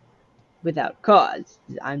without cause.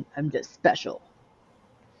 I'm just special.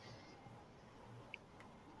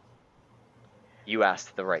 You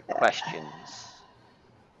asked the right questions.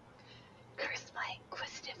 Curse my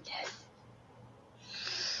inquisitiveness.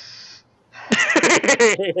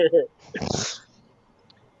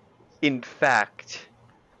 In fact,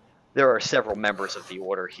 there are several members of the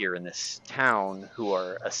Order here in this town who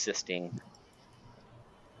are assisting,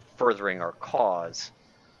 furthering our cause.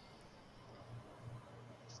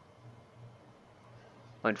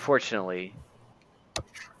 Unfortunately,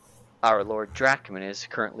 our Lord Drachman is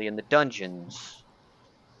currently in the dungeons.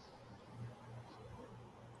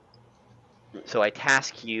 So I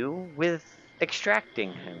task you with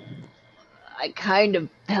extracting him. I kind of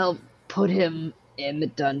helped put him in the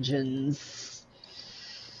dungeons.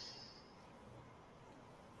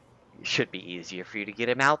 It should be easier for you to get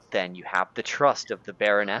him out then. You have the trust of the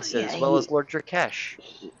Baroness as well as Lord Drakesh.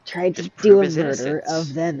 He tried to Just do prove a his murder innocence.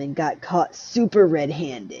 of them and got caught super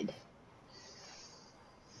red-handed.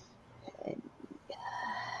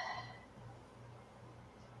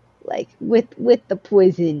 like with the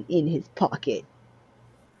poison in his pocket,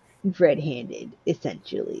 red-handed,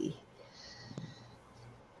 essentially.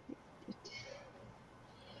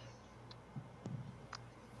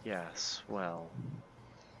 Yes, well.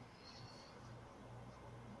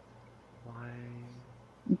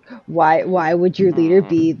 Why would your leader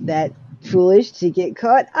be that foolish to get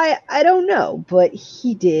caught? I don't know, but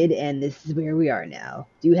he did, and this is where we are now.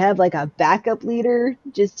 Do you have like a backup leader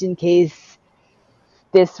just in case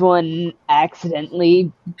this one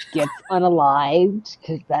accidentally gets unalived?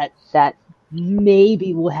 Because that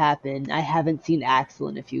maybe will happen. I haven't seen Axel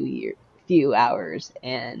in a few hours,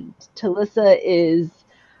 and Talissa is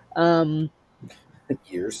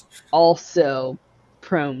Years. also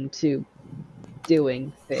prone to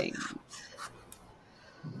doing things.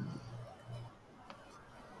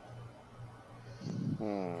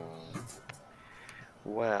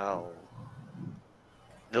 Well,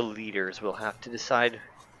 the leaders will have to decide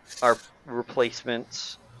our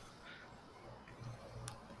replacements.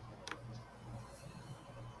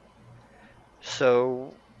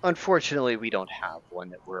 So, unfortunately, we don't have one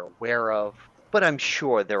that we're aware of, but I'm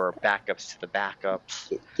sure there are backups to the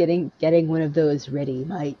backups. Getting one of those ready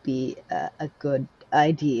might be a good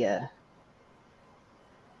idea.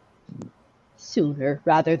 Sooner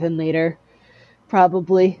rather than later,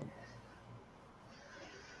 probably.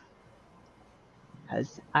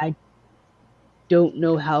 Because I don't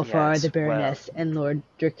know how far the Yes, well, Baroness and Lord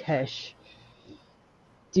Drakesh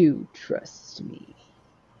do trust me.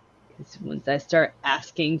 Because once I start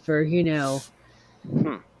asking for,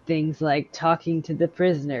 things like talking to the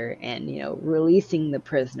prisoner and, releasing the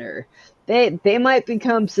prisoner, they might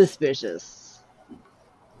become suspicious.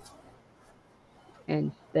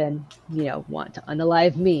 And then, want to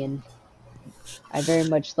unalive me, and I very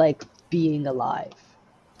much like being alive.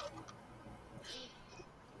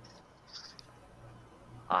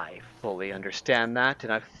 I fully understand that,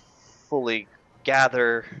 and I fully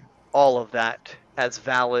gather all of that as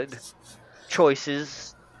valid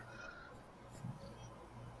choices.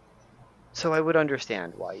 So I would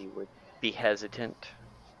understand why you would be hesitant.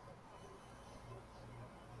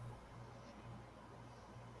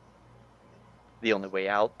 The only way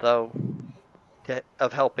out, though,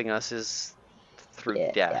 of helping us is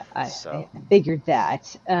through death. I So figured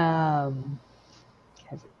that.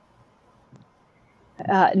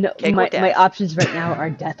 No, cake or my death. options right now are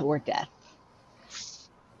death or death.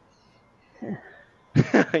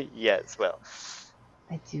 Yes, well,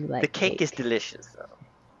 I do like the cake is delicious, though.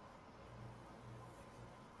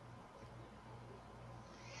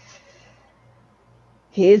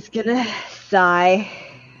 He's gonna sigh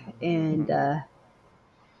and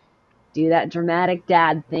do that dramatic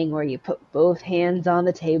dad thing where you put both hands on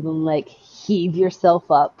the table and like heave yourself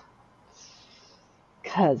up.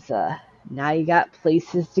 Cause now you got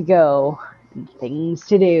places to go and things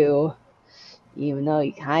to do, even though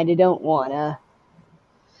you kinda don't wanna.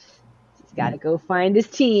 He's gotta go find his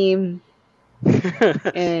team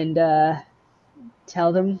and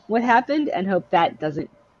tell them what happened and hope that doesn't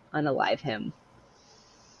unalive him.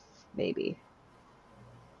 Maybe.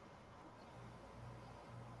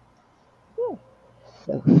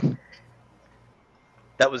 So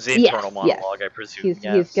That was the yes, internal monologue, I presume.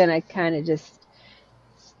 he's gonna kind of just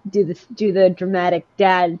do the dramatic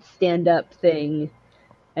dad stand up thing,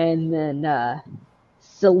 and then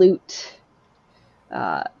salute,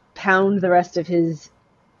 pound the rest of his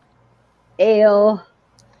ale,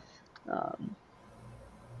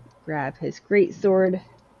 grab his greatsword,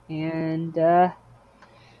 and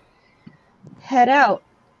head out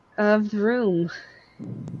of the room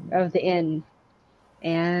of the inn,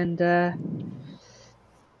 and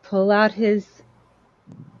pull out his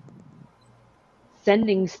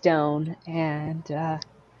sending stone and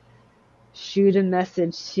shoot a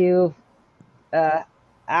message to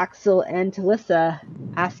Axel and Talissa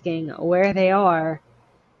asking where they are.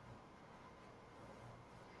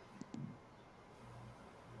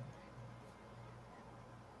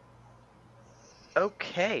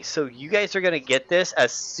 Okay, so you guys are gonna get this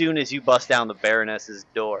as soon as you bust down the Baroness's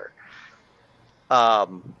door.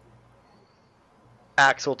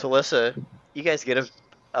 Axel, Talissa, you guys get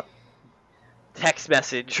a text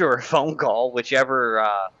message or a phone call, whichever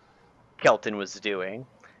Kelton was doing,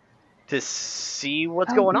 to see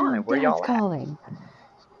what's going on and where Dad's y'all at. calling.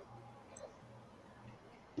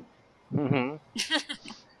 Mm-hmm.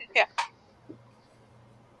 Yeah.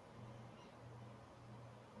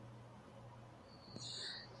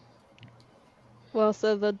 Well,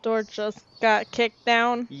 so the door just got kicked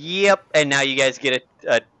down. Yep, and now you guys get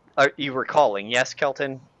you were calling, yes,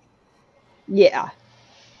 Kelton? Yeah.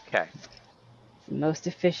 Okay. It's the most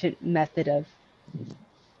efficient method of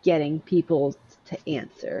getting people to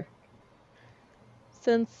answer.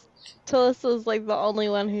 Since Tillis like the only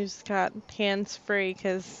one who's got hands free,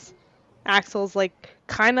 because Axel's like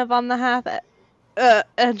kind of on the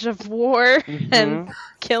edge of war and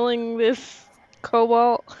killing this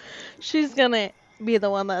cobalt, she's gonna be the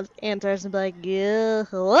one that answers and be like, "Yeah,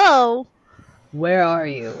 hello." Where are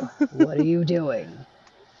you? What are you doing?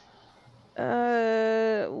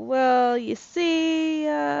 Well, you see,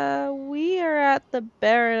 we are at the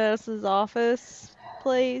Baroness's office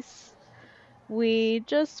place. We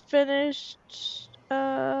just finished,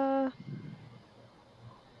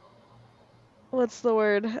 what's the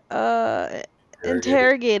word?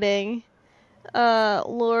 Interrogating,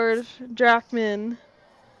 Lord Drakman,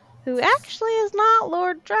 who actually is not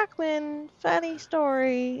Lord Drakman. Funny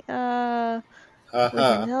story. We can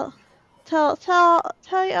Haha. tell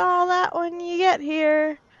you all that when you get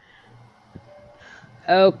here.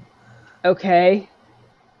 Oh, okay.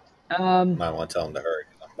 Might want to tell him to hurry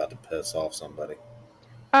 'cause I'm about to piss off somebody.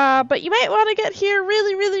 But you might want to get here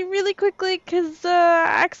really, really, really quickly, because,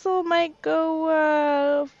 Axel might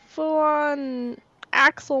go, full-on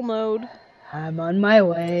Axel mode. I'm on my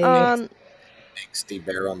way. Angsty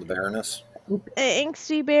bear on the Baroness.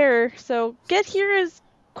 Angsty bear. So get here as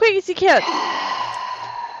quick as you can.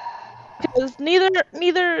 Because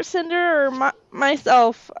neither Cinder or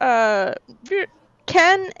myself,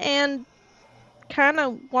 can and kind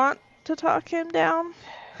of want to talk him down.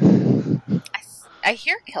 I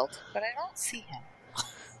hear Kelton, but I don't see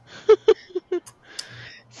him.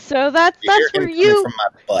 So that's You hear where him coming you from my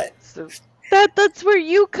butt. So, that's where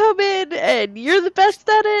you come in, and you're the best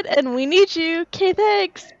at it, and we need you. Okay,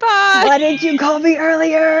 thanks. Bye. Why didn't you call me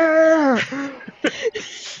earlier?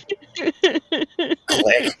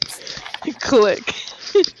 Click. Click.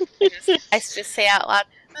 I just say out loud,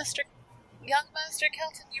 young Master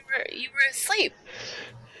Kelton, you were asleep.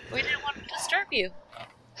 We didn't want to disturb you.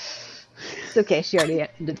 It's okay, she already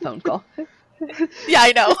ended the phone call. Yeah,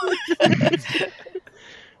 I know.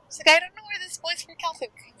 It's like, I don't know where this voice from Kelton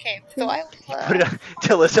came, so I will.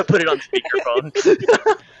 Talissa put it on speakerphone.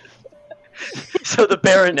 So the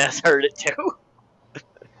Baroness heard it too.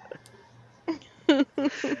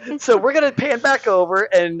 So we're gonna pan back over,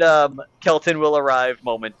 and Kelton will arrive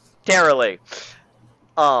momentarily.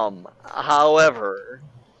 However,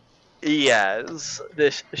 yes,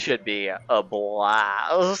 this should be a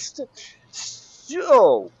blast.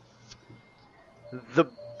 So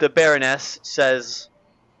the Baroness says,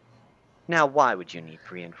 "Now, why would you need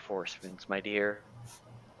reinforcements, my dear?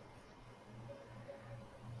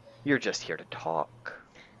 You're just here to talk,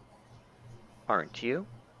 aren't you?"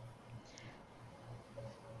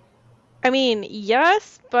 I mean,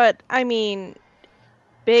 yes, but I mean,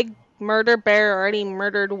 Big Murder Bear already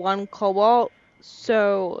murdered one cobalt,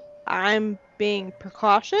 so I'm being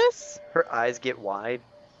precautious. Her eyes get wide.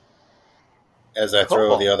 As I throw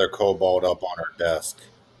Cobalt. the other kobold up on her desk.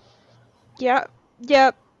 Yep,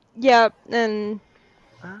 and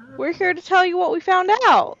we're here to tell you what we found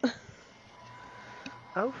out.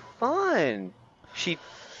 Oh, fun! She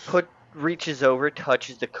reaches over,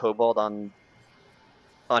 touches the kobold on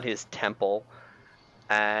his temple,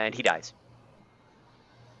 and he dies.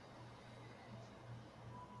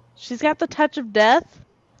 She's got the touch of death?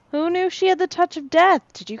 Who knew she had the touch of death?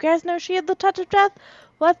 Did you guys know she had the touch of death?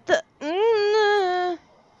 What the...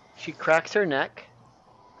 She cracks her neck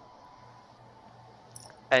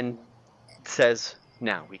and says,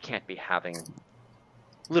 "Now, we can't be having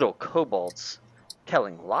little kobolds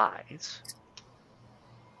telling lies.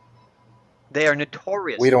 They are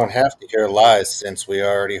notorious." We don't have to hear lies since we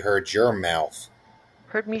already heard your mouth.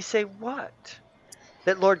 Heard me say what?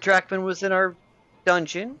 That Lord Drakman was in our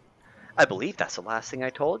dungeon? I believe that's the last thing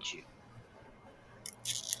I told you.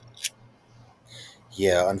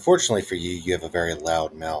 Yeah, unfortunately for you, you have a very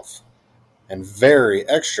loud mouth. And very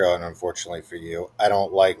extra unfortunately for you, I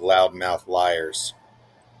don't like loudmouth liars.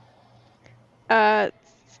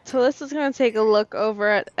 Talissa's gonna take a look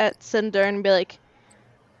over at Cinder and be like,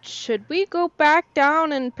 should we go back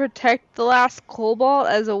down and protect the last cobalt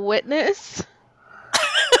as a witness?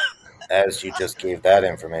 As you just gave that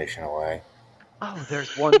information away. Oh,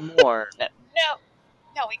 there's one more.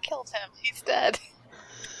 No, we killed him. He's dead.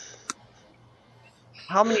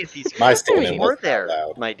 How many of these My kobolds statement were wasn't there, that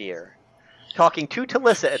loud. my dear? Talking to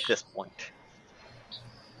Talissa at this point.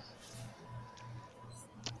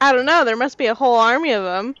 I don't know, there must be a whole army of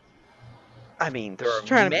them. I mean, there Just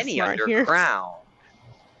trying are to be many smart here. underground.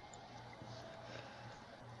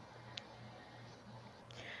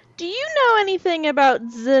 Do you know anything about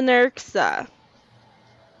Xenerxa?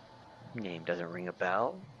 Name doesn't ring a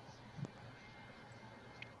bell.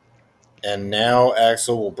 And now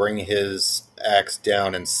Axel will bring his axe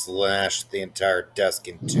down and slash the entire desk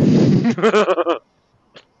in two.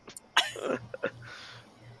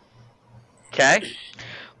 Okay.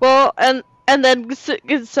 Well, and then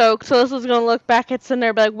so Callista's gonna look back at Cinder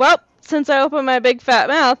and be like, well, since I opened my big fat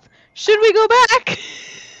mouth, should we go back?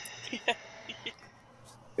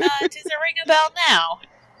 Does it ring a bell now?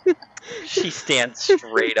 She stands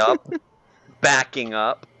straight up, backing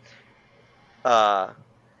up.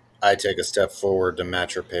 I take a step forward to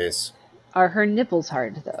match her pace. Are her nipples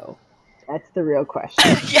hard, though? That's the real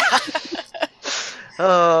question.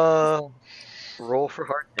 Yeah. Roll for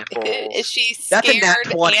hard nipples. Is she That's a scared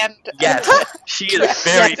nat 20. and Yes, she is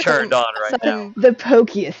very turned on right now. Some, The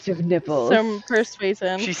pokiest of nipples. some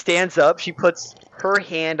persuasion. She stands up, she puts her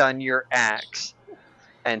hand on your axe,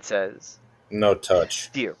 and says, No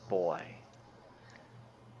touch. "Dear boy,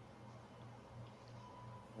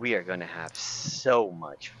 we are going to have so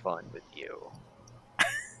much fun with you."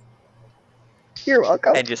 You're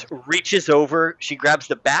welcome. And just reaches over, she grabs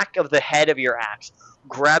the back of the head of your axe,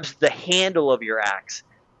 grabs the handle of your axe,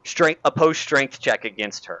 oppose strength check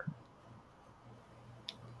against her.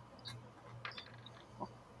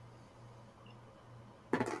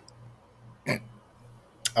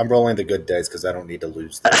 I'm rolling the good dice because I don't need to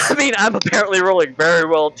lose this. I mean, I'm apparently rolling very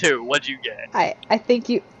well too. What'd you get? I think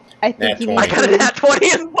you Nat need 20. I to got a lose. nat 20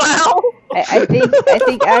 as well! I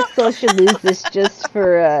think Axel should lose this just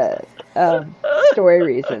for story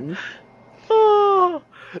reasons. Oh.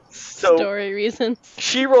 So, Story reasons.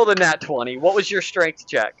 she rolled a nat 20. What was your strength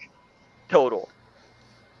check? Total.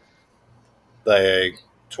 Like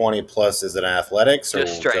 20 plus, is it athletics or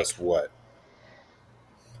Just strength. just what?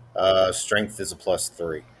 Strength is a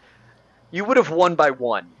 +3. You would have won by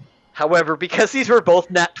 1. However, because these were both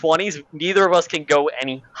nat 20s, neither of us can go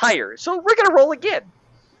any higher. So we're going to roll again.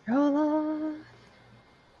 Roll on.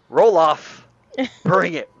 Roll off.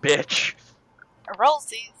 Bring it, bitch.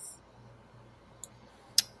 Rollsies.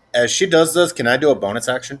 As she does this, can I do a bonus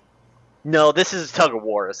action? No, this is tug of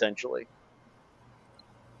war, essentially.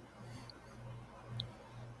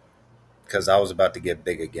 Because I was about to get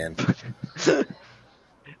big again. to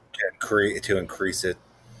increase it.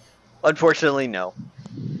 Unfortunately, no.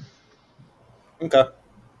 Okay.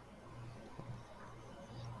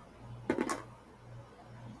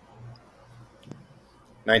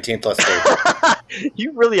 $19 plus 3.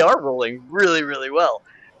 You really are rolling really, really well.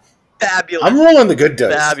 Fabulous. I'm rolling the good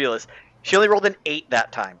dice. Fabulous. She only rolled an 8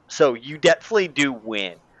 that time, so you definitely do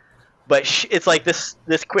win. But it's like this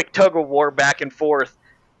quick tug of war back and forth,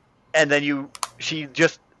 and then she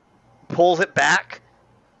just pulls it back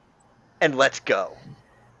and lets go.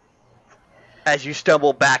 As you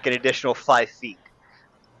stumble back an additional 5 feet.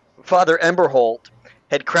 Father Emberholt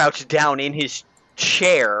had crouched down in his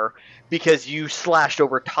chair because you slashed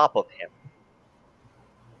over top of him.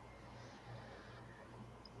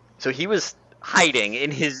 So he was hiding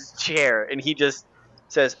in his chair, and he just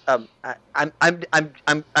says, I'm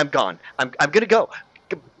gone. I'm gonna go.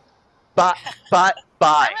 Bye.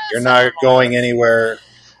 You're not going anywhere.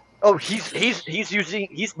 Oh, he's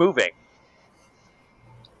moving.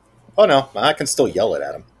 Oh no, I can still yell it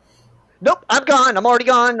at him. Nope, I'm gone. I'm already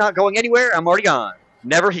gone. Not going anywhere. I'm already gone.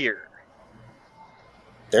 Never here.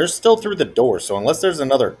 They're still through the door, so unless there's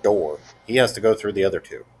another door, he has to go through the other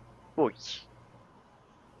two. Oy.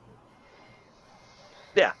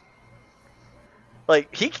 Yeah.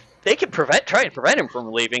 Like they could try and prevent him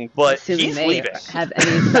from leaving, but Assuming he's they leaving. have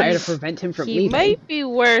any desire to prevent him from He leaving. might be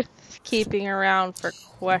worth keeping around for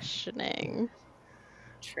questioning,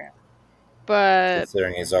 True. but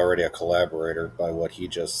Considering he's already a collaborator by what he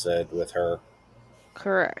just said with her.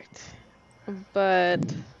 correct. But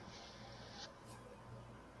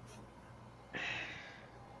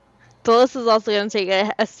Delicia's also going to take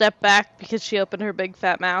a step back because she opened her big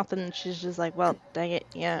fat mouth and she's just like, well, dang it,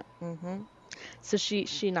 yeah, So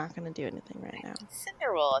she not going to do anything right now.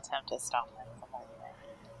 Cinder will attempt to stop him from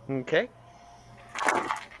moving. Okay.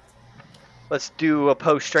 Let's do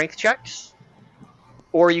opposed strength checks.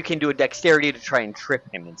 Or you can do a dexterity to try and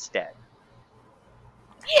trip him instead.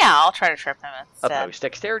 Yeah, I'll try to trip him instead. Opposed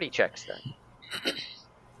dexterity checks then.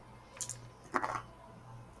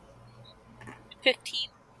 15.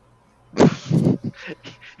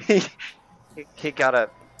 he got a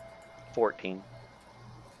 14.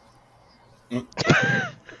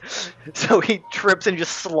 So he trips and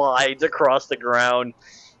just slides across the ground,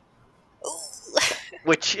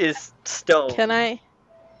 which is stone. Can I?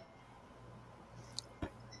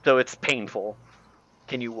 So it's painful.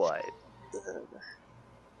 Can you what?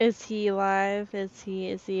 Is he alive? Is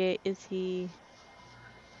he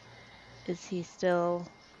still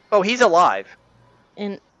Oh, he's alive.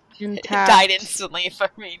 in? intact. died instantly from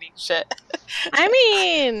eating shit. I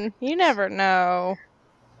mean, you never know.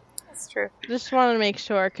 That's true. Just want to make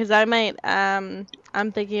sure, because I might, I'm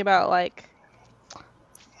thinking about, like,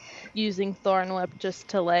 using Thorn Whip just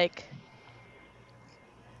to, like,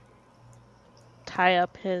 tie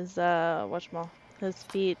up his, his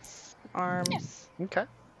feet, arms. Okay.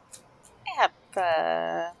 I have,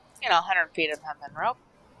 100 feet of hempen rope.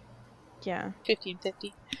 Yeah.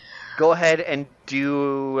 1550. Go ahead and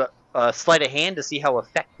do a sleight of hand to see how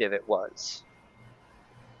effective it was.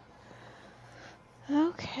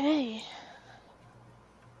 Okay.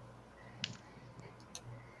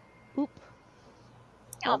 Oop.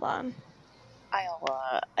 Hold on.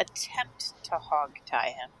 I'll attempt to hog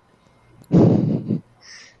tie him.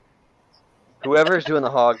 Whoever's doing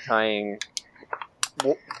the hog tying,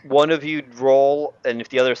 one of you roll, and if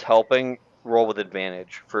the other's helping, roll with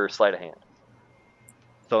advantage for sleight of hand.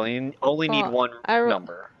 So you only need Well, one I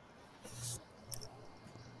number.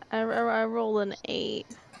 I rolled an 8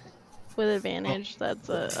 with advantage. That's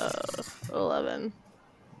a 11.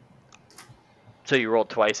 So you rolled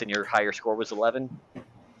twice, and your higher score was 11.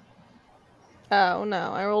 Oh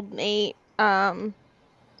no, I rolled an 8. I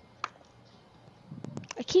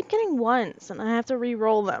keep getting ones, and I have to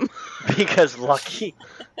re-roll them. Because lucky.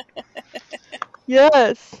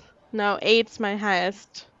 Yes. No, 8's my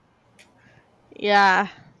highest. Yeah.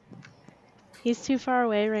 He's too far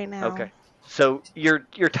away right now. Okay. So your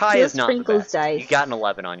tie He'll is not the sprinkle best. dice. You got an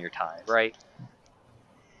 11 on your tie, right?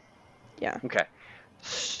 Yeah. Okay.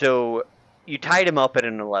 So you tied him up at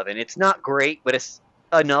an 11. It's not great, but it's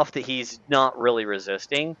enough that he's not really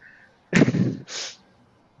resisting.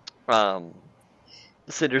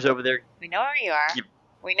 Cinder's over there. We know where you are. Yep.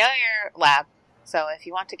 We know your lab. So if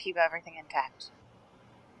you want to keep everything intact,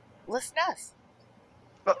 listen to us.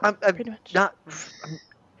 I'm Pretty much. not.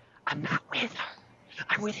 I'm not with her.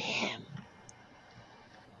 I'm with him.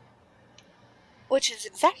 Which is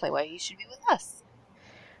exactly why you should be with us.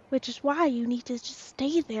 Which is why you need to just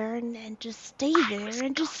stay there and just stay there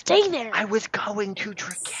and just stay there. I was going to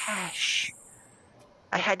Drakesh.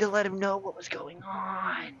 I had to let him know what was going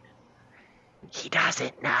on. He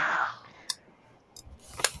doesn't know.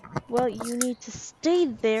 Well, you need to stay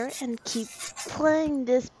there and keep playing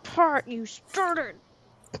this part you started.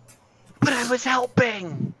 But I was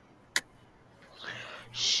helping.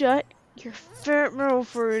 Shut your fat mouth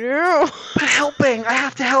for now. But helping. I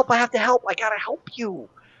have to help. I have to help. I gotta help you.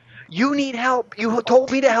 You need help. You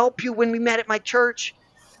told me to help you when we met at my church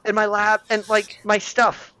and my lab and, like, my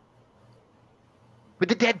stuff. With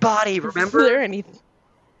the dead body, remember? Is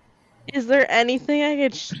there anything I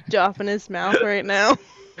could stuff in his mouth right now?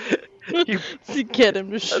 You, to get him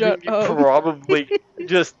to shut up. You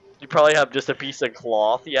probably have just a piece of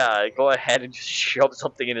cloth. Yeah, go ahead and just shove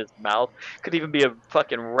something in his mouth. Could even be a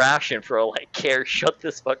fucking ration for, like, care. Shut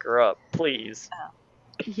this fucker up, please.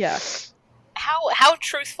 Yeah. How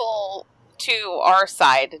truthful to our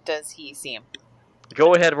side does he seem?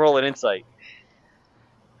 Go ahead and roll an insight.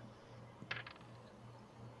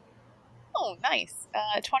 Oh, nice.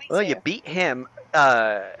 22. Well, you beat him.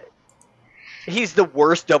 He's the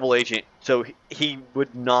worst double agent, so he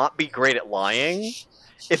would not be great at lying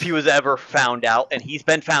if he was ever found out, and he's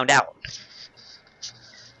been found out.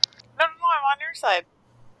 No, I'm on your side.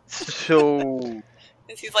 So...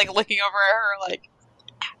 He's, like, looking over at her, like...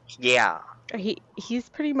 Yeah. He's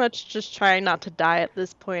pretty much just trying not to die at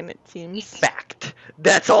this point, it seems. Fact.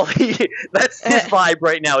 That's all that's his vibe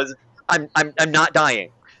right now is, I'm not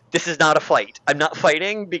dying. This is not a fight. I'm not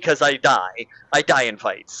fighting because I die. I die in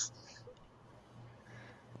fights.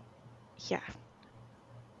 Yeah.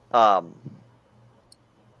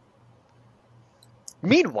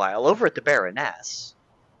 Meanwhile, over at the Baroness,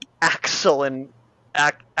 Axel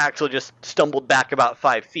just stumbled back about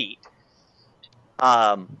 5 feet.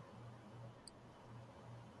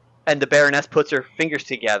 And the Baroness puts her fingers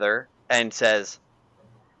together and says,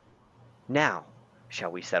 "Now,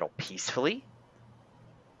 shall we settle peacefully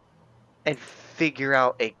and figure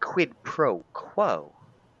out a quid pro quo?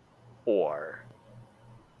 Or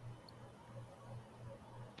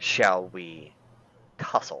shall we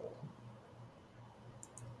tussle?"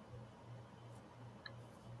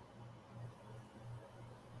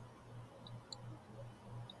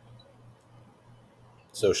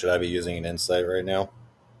 So should I be using an insight right now?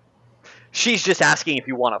 She's just asking if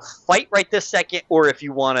you want to fight right this second, or if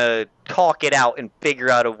you want to talk it out and figure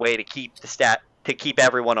out a way to keep keep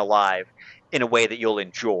everyone alive in a way that you'll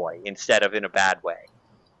enjoy instead of in a bad way.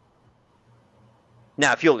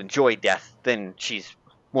 Now, if you'll enjoy death, then she's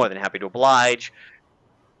more than happy to oblige.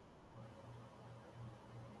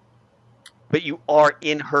 But you are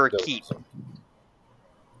in her keep.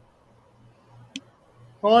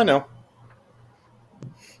 Well, I know.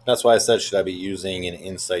 That's why I said, should I be using an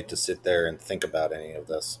insight to sit there and think about any of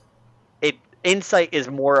this? Insight is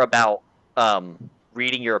more about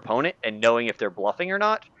reading your opponent and knowing if they're bluffing or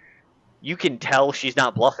not. You can tell she's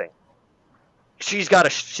not bluffing. She's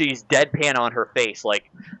deadpan on her face,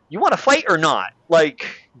 like, you want to fight or not?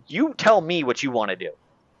 Like, you tell me what you want to do.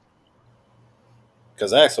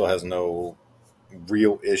 Because Axel has no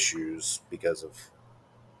real issues because of,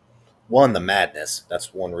 one, the madness.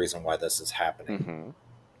 That's one reason why this is happening. Mm-hmm.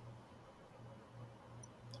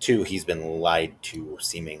 Two, he's been lied to,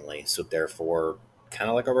 seemingly. So therefore, kind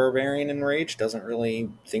of like a barbarian in rage, doesn't really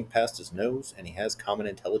think past his nose, and he has common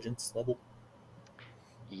intelligence level.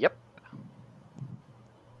 Yep.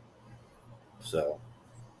 So,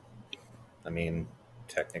 I mean,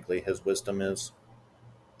 technically his wisdom is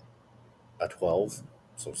a 12,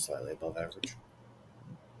 so slightly above average.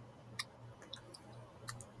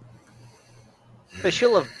 But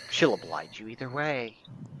she'll oblige you either way.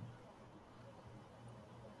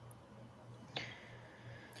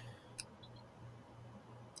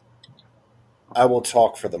 I will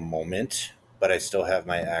talk for the moment, but I still have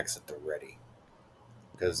my axe at the ready.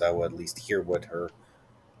 Because I will at least hear what her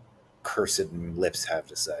cursed lips have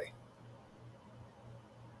to say.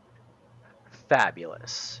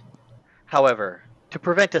 Fabulous. However, to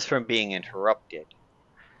prevent us from being interrupted,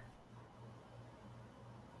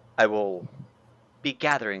 I will be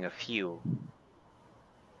gathering a few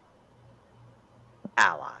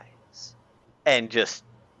allies. And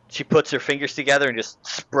she puts her fingers together and just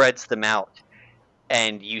spreads them out.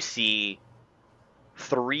 And you see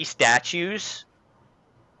 4 statues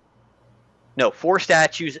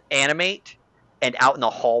animate, and out in the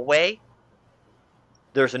hallway,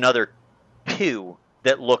 there's another 2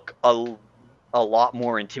 that look a lot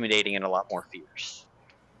more intimidating and a lot more fierce.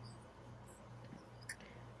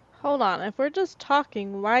 Hold on, if we're just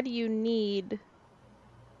talking, why do you need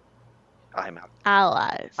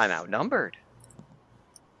allies? I'm outnumbered.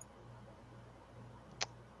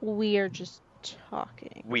 We are just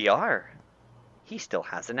talking. We are. He still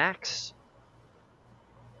has an axe.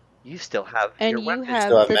 You still have And your you weapons. have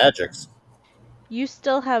Still have magics. You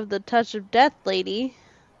still have the touch of death, lady.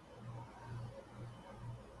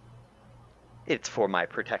 It's for my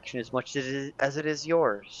protection as much as it is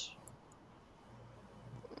yours.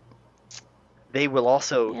 They will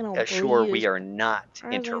also assure we are not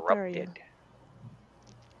interrupted.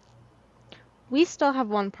 We still have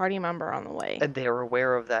one party member on the way. And they are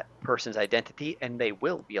aware of that person's identity, and they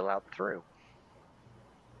will be allowed through.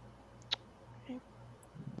 Okay.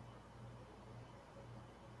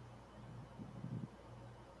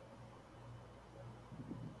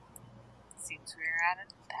 Seems we're at an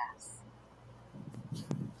impasse.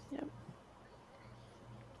 Yep.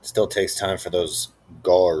 Still takes time for those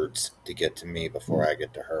guards to get to me before I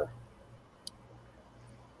get to her.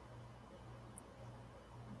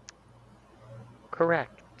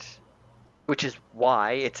 Correct. Which is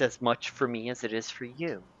why it's as much for me as it is for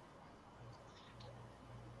you.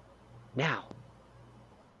 Now,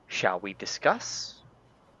 shall we discuss?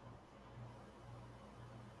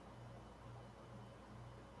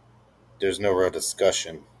 There's no real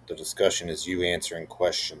discussion. The discussion is you answering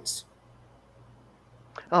questions.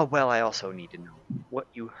 Oh, well, I also need to know what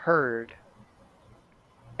you heard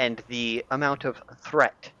and the amount of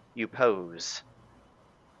threat you pose.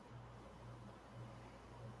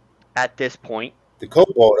 At this point, The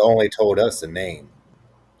kobold only told us a name.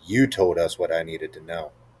 You told us what I needed to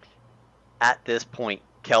know. At this point,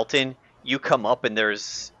 Kelton, you come up and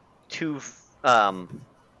there's two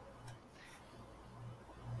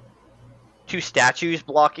statues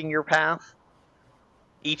blocking your path.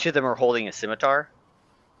 Each of them are holding a scimitar,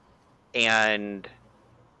 and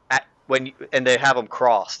they have them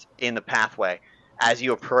crossed in the pathway. As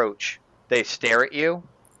you approach, they stare at you.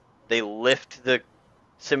 They lift the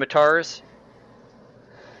scimitars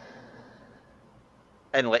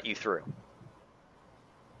and let you through,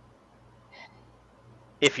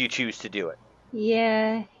 if you choose to do it.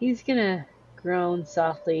 Yeah, he's gonna groan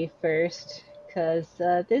softly first, because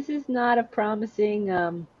this is not a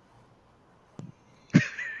promising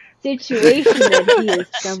situation that he has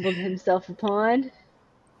stumbled himself upon.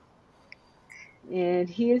 And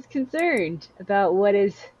he is concerned about what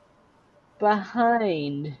is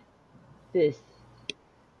behind these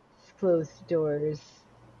closed doors.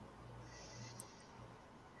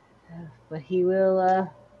 But he will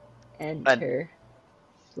enter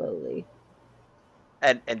slowly.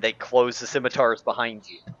 And they close the scimitars behind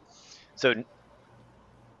you. So,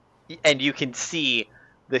 and you can see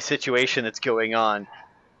the situation that's going on.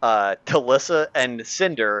 Talissa and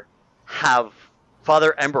Cinder have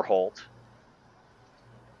Father Emberhold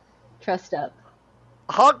Trussed up.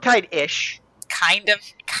 Hogtied-ish. Kind of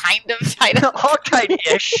tied up.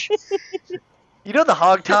 Hogtied-ish. You know the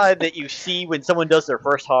hogtie that you see when someone does their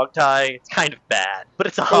first hogtie? It's kind of bad, but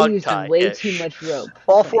it's a They used hogtie-ish. way too much rope.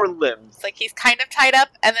 All 4 limbs. It's like he's kind of tied up,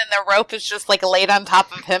 and then the rope is just like laid on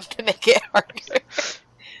top of him to make it harder.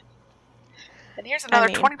 And here's another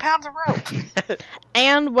 20 pounds of rope.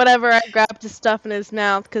 And whatever, I grabbed his stuff in his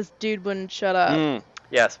mouth because dude wouldn't shut up.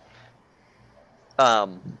 Yes.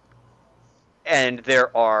 And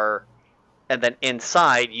then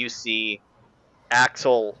inside you see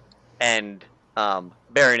Axel and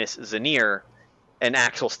Baroness Zanir, and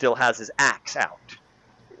Axel still has his axe out.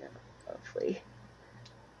 Yeah, lovely.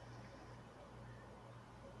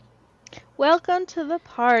 Welcome to the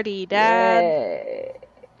party, Dad. Yay.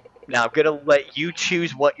 Now I'm gonna let you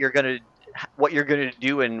choose what you're gonna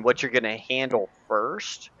do and what you're gonna handle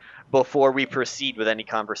first before we proceed with any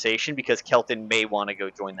conversation, because Kelton may want to go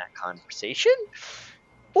join that conversation,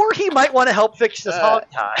 or he might want to help fix this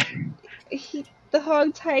hogtie. The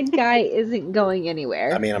hogtied guy isn't going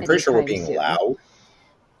anywhere. I mean, I'm pretty sure we're anytime being soon. loud.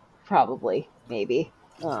 Probably, maybe.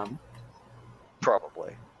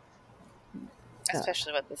 Probably.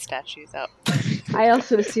 Especially with the statues out. I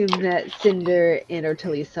also assume that Cinder and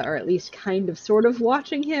Ortalisa are at least kind of, sort of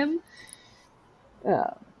watching him.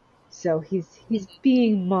 So he's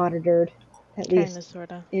being monitored, at least Kinda,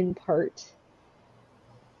 sorta. in part.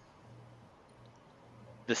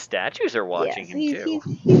 The statues are watching him too.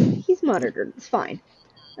 He's monitored. It's fine.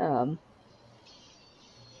 But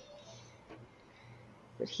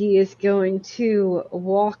he is going to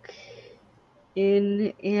walk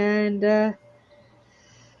in and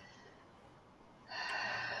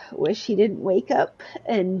wish he didn't wake up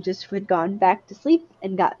and just had gone back to sleep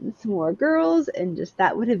and gotten some more girls, and just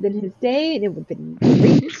that would have been his day and it would have been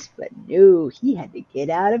great. But no, he had to get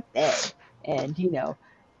out of bed and,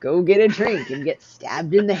 go get a drink and get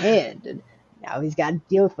stabbed in the hand, and now he's got to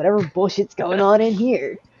deal with whatever bullshit's going on in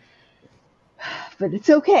here. But it's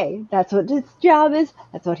okay. That's what his job is.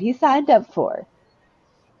 That's what he signed up for.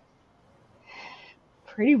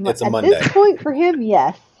 Pretty much. It's a At Monday. this point for him,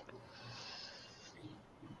 yes.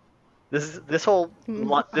 This whole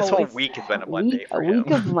week has been a Monday for a him.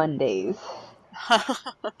 week of Mondays.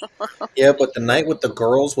 Yeah, but the night with the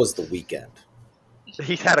girls was the weekend.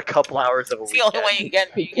 He's had a couple hours of a It's weekend. the only way you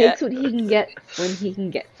get He takes what he can get when he can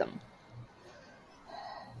get them.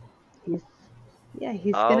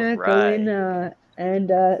 He's All gonna go right. in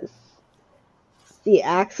and see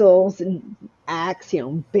Axel's axe,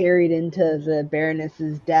 buried into the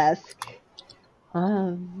Baroness's desk.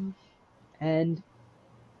 And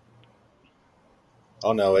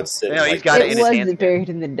Oh no, it's sitting No, he's like got it it in his was hands. buried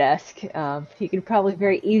in the desk. You can probably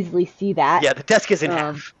very easily see that. Yeah, the desk is in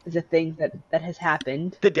half. Is a thing that has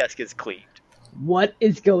happened. The desk is cleaved. What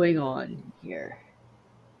is going on here?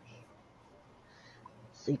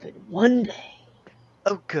 Sleeping one day.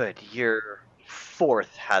 Oh, good. Your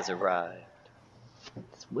 4th has arrived.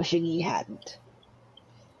 It's wishing he hadn't.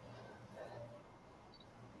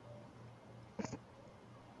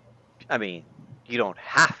 I mean, you don't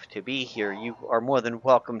have to be here. You are more than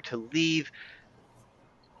welcome to leave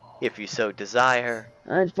if you so desire.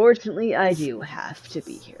 Unfortunately, I do have to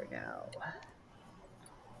be here now.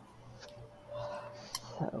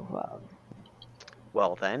 So,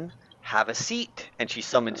 Well then, have a seat. And she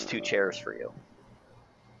summons 2 chairs for you.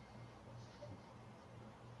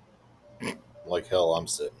 like hell. I'm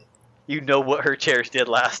sitting. You know what her chairs did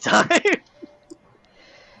last time.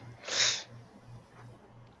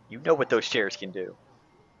 You know what those chairs can do.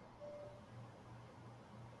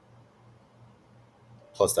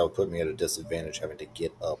 Plus, that would put me at a disadvantage having to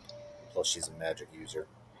get up. Plus, she's a magic user.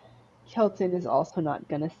 Kelton is also not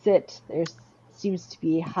gonna sit. There seems to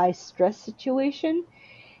be a high stress situation,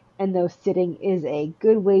 and though sitting is a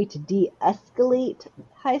good way to de-escalate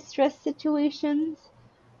high stress situations,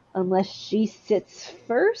 unless she sits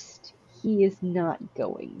first, he is not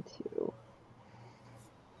going to.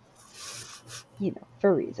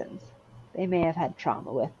 For reasons. They may have had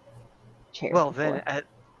trauma with chairs Well before. then,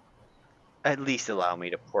 at least allow me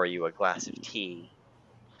to pour you a glass of tea.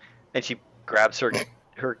 And she grabs her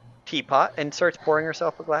teapot and starts pouring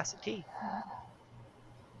herself a glass of tea.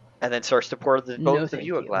 And then starts to pour No, both of thank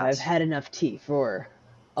you a you. glass. I've had enough tea for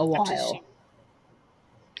a while.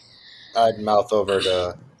 I'd mouth over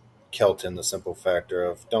to Kelton the simple factor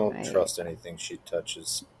of don't Right. trust anything she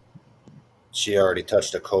touches. She already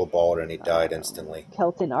touched a kobold and he died instantly.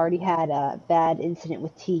 Kelton already had a bad incident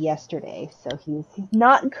with tea yesterday, so he's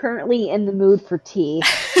not currently in the mood for tea.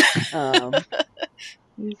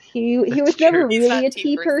 He That's was true. never He's really not a tea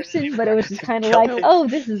tea person person, but it was just kind of Kill like, him. oh,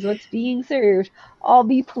 this is what's being served. I'll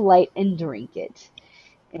be polite and drink it.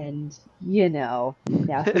 And, now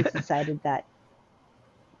he's decided that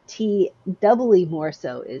tea, doubly more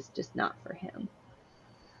so, is just not for him.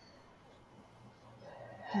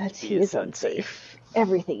 Tea is unsafe.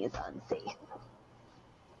 Everything is unsafe.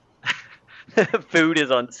 Food is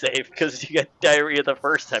unsafe because you got diarrhea the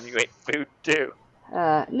first time you ate food too.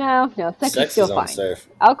 No, sex is Sex still is fine. unsafe.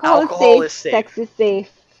 Alcohol is safe. Sex is safe.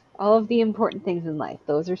 All of the important things in life,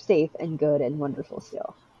 those are safe and good and wonderful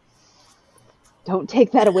still. Don't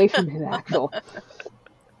take that away from him, Axel.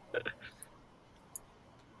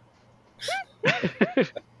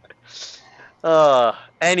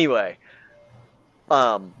 Anyway.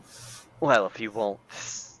 Well, if you won't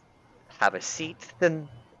have a seat, then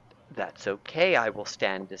that's okay. I will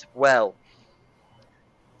stand as well.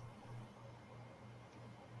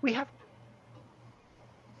 We have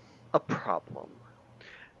a problem.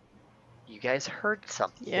 You guys heard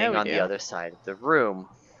something Yeah, we on the do. other side of the room.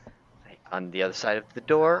 On the other side of the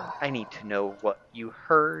door, I need to know what you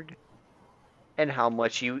heard and how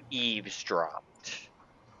much you eavesdropped.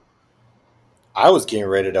 I was getting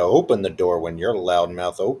ready to open the door when your loud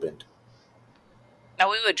mouth opened. No,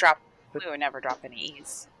 we would never drop any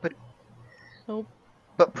E's. Nope.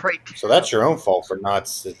 But pray So that's your own fault for not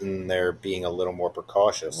sitting there being a little more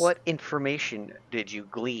precautious. what information did you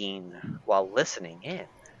glean while listening in?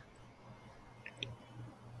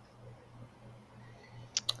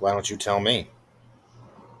 Why don't you tell me?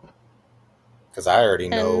 Because I already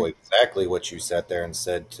know exactly what you sat there and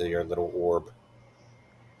said to your little orb.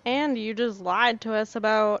 And you just lied to us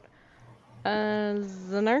about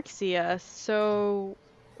Xenarxia, so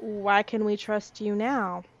why can we trust you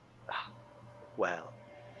now? Well,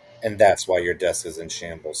 And that's why your desk is in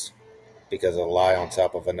shambles. Because a lie on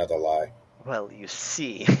top of another lie. you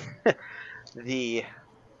see, the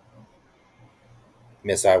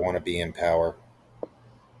Miss, I want to be in power.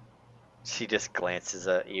 she just glances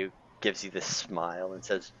at you, gives you this smile, and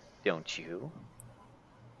says, "Don't you?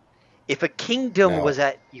 If a kingdom No. was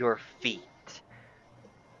at your feet,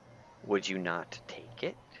 would you not take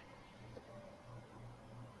it?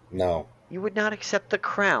 No. You would not accept the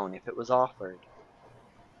crown if it was offered.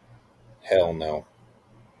 Hell no.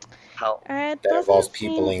 It That involves doesn't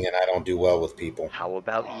seem- peopling, and I don't do well with people. How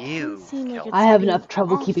about you, Doesn't seem like Kelvin? it's I have being enough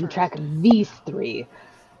trouble keeping offered. track of these three.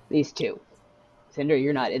 These two. Cinder,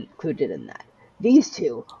 you're not included in that. These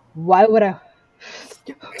two. Why would I...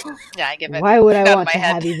 Yeah, I give it. Why would shoot I out of want my to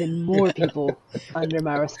head. have even more people under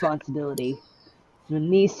my responsibility when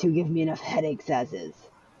these two give me enough headaches as is?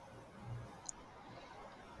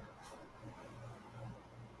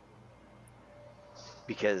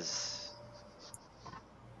 Because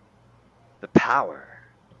the power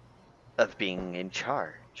of being in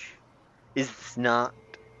charge is not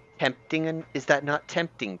tempting, and is that not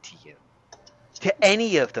tempting to you? To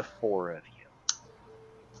any of the four of you?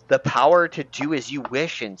 The power to do as you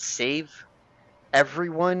wish and save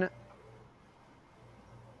everyone,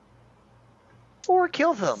 or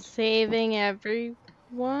kill them. Saving everyone?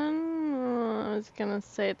 I was gonna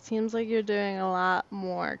say, it seems like you're doing a lot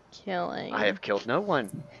more killing. I have killed no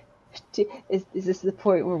one. Is this the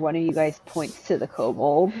point where one of you guys points to the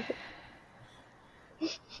kobold? yeah.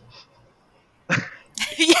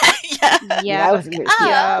 Yeah. I wasn't going to see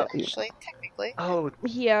Yeah. that. Actually, technically.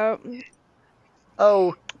 Yeah.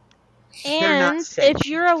 Oh, they're not And if sentient.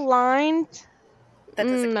 you're aligned, That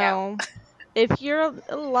doesn't no. If you're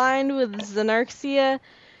aligned with Xenarxia,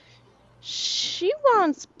 she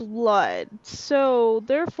wants blood, so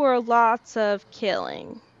therefore lots of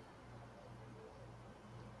killing.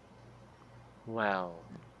 Well,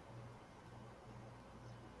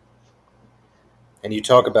 And you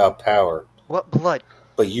talk about power, what blood?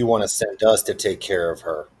 but you want to send us to take care of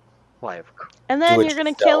her. Why, of course. And then Do it you're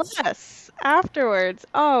gonna kill yourself. us afterwards.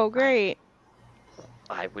 Oh, great.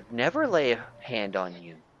 I would never lay a hand on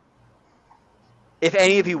you. If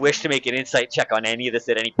any of you wish to make an insight check on any of this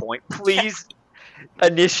at any point, please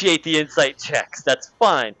initiate the insight checks. That's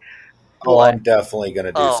fine. Oh, But I'm definitely going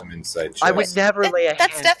to do Oh, some insight checks. I would never lay a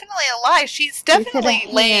That's hand. definitely a lie. She's You said a definitely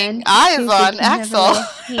laying hand. eyes She said on she never Axel.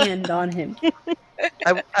 lay a hand on him.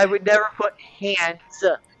 I would never put hands.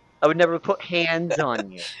 I would never put hands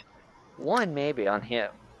on you. One maybe on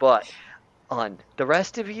him, but on the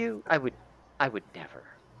rest of you, I would never.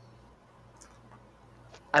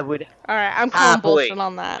 I would All right, I'm calling happily, bullshit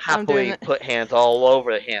on that. I'm happily doing it. put hands all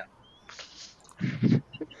over him.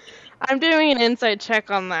 I'm doing an insight check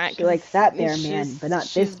on that. She likes that bear she's- man, but not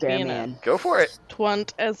she's this bear being a man. Go for it.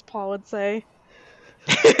 Twunt, as Paul would say.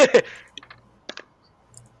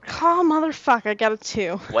 Oh, motherfucker, I got a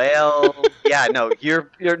 2. Well, yeah, no, you're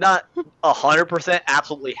not 100%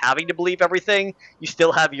 absolutely having to believe everything. You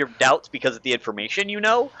still have your doubts because of the information you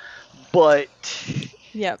know, but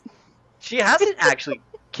Yep. she hasn't actually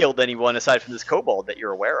killed anyone aside from this kobold that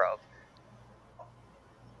you're aware of.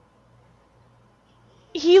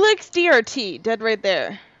 He likes DRT, dead right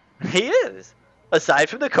there. He is. Aside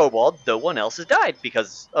from the kobold, no one else has died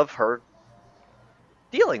because of her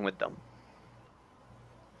dealing with them.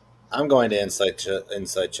 I'm going to insight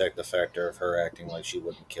check the factor of her acting like she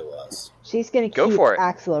wouldn't kill us. She's going to Go keep for it.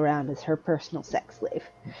 Axel around as her personal sex slave.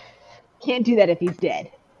 Can't do that if he's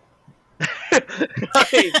dead.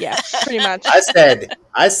 Yeah, pretty much.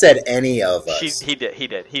 I said any of us. He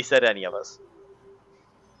did. He said any of us.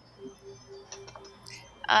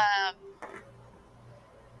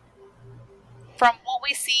 From what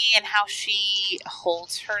we see and how she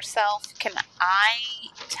holds herself, can I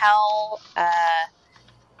tell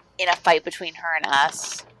in a fight between her and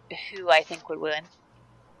us who I think would win?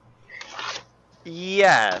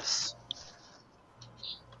 Yes.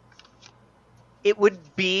 It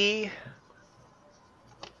would be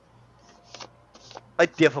a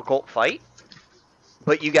difficult fight,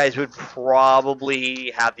 but you guys would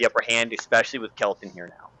probably have the upper hand, especially with Kelton here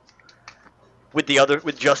now. With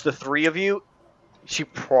just the three of you, she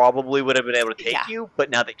probably would have been able to take you,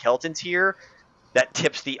 but now that Kelton's here, that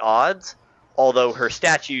tips the odds. Although her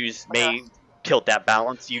statues may tilt that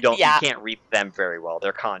balance, you can't read them very well.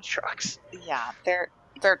 They're constructs. Yeah, they're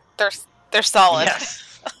solid.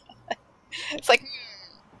 Yes. It's like,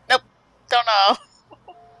 nope, don't know.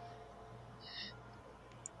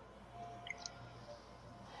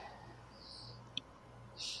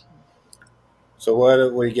 So what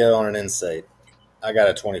do we get on an insight? I got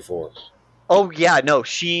a 24. Oh yeah, no,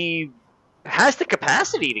 she has the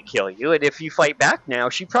capacity to kill you, and if you fight back now,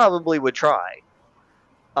 she probably would try.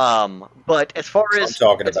 But as far as I'm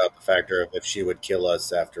talking about the factor of if she would kill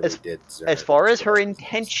us after we did. As far as her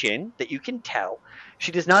intention that you can tell,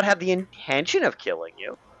 she does not have the intention of killing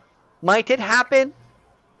you. Might it happen?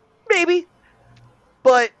 Maybe.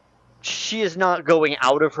 But she is not going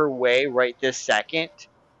out of her way right this second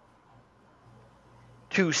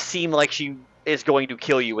to seem like she is going to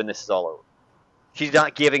kill you when this is all over. She's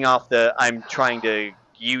not giving off the I'm trying to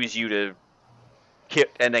use you to kill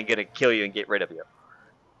and then gonna kill you and get rid of you.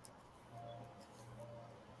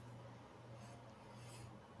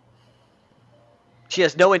 She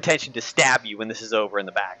has no intention to stab you when this is over in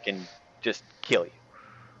the back and just kill you.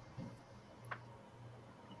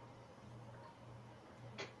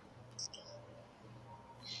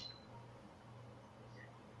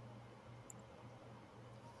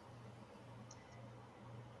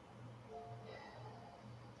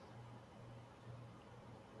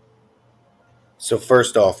 So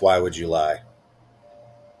first off, why would you lie?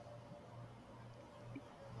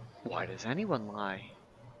 Why does anyone lie?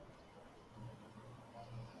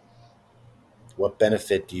 What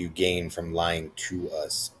benefit do you gain from lying to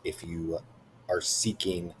us if you are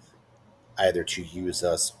seeking either to use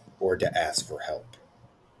us or to ask for help?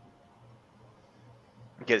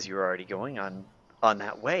 Because you were already going on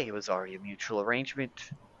that way. It was already a mutual arrangement.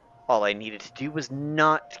 All I needed to do was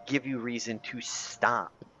not give you reason to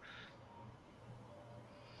stop.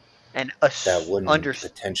 And that wouldn't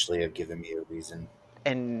potentially have given me a reason.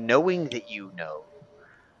 And knowing that you know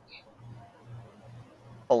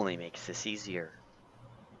only makes this easier.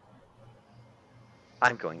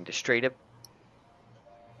 I'm going to straight up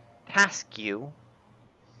task you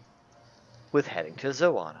with heading to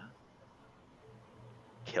Zoana,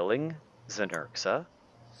 killing Xenurxa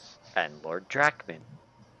and Lord Drakman.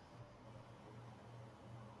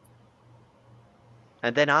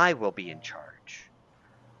 And then I will be in charge.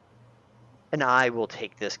 And I will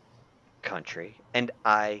take this country, and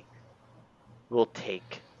I will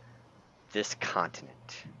take this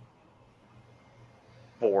continent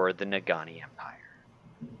for the Nagani Empire.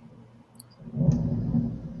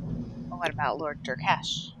 What about Lord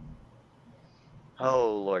Durkesh?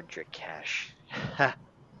 Oh, Lord Durkesh.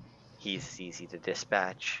 He's easy to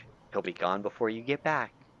dispatch. He'll be gone before you get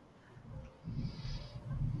back.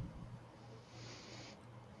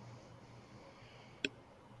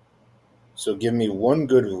 So give me one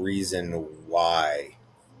good reason why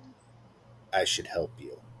I should help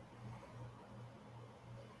you.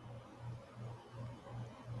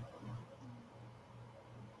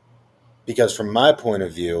 Because from my point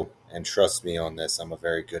of view, and trust me on this, I'm a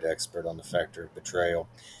very good expert on the factor of betrayal,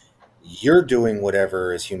 you're doing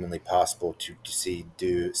whatever is humanly possible to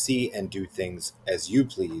see and do things as you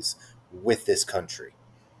please with this country.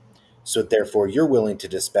 So therefore, you're willing to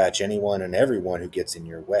dispatch anyone and everyone who gets in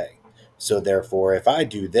your way. So therefore, if I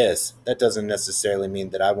do this, that doesn't necessarily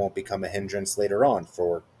mean that I won't become a hindrance later on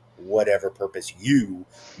for whatever purpose you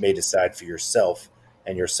may decide for yourself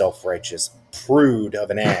and your self-righteous prude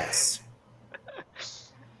of an ass.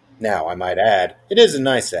 Now, I might add, it is a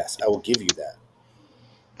nice ass. I will give you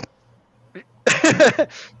that.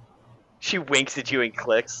 She winks at you and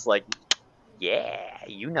clicks, like, yeah,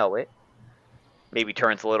 you know it. Maybe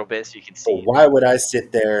turns a little bit so you can see. But why would I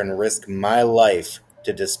sit there and risk my life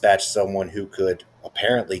to dispatch someone who could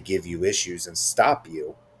apparently give you issues and stop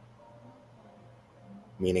you?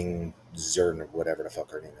 Meaning Zern or whatever the fuck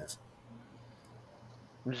her name is.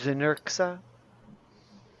 Zenurxa?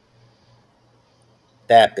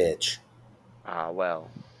 That bitch. Well,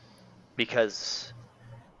 because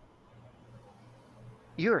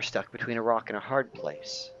you are stuck between a rock and a hard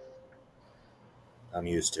place. I'm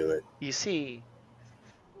used to it. You see,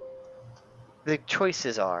 the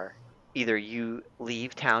choices are either you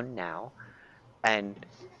leave town now and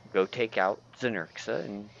go take out Zenurxa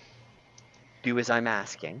and do as I'm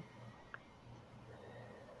asking,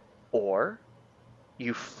 or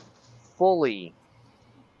you fully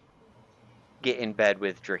get in bed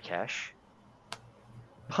with Drikesh,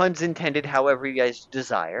 puns intended however you guys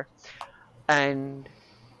desire, and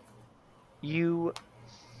you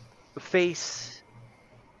face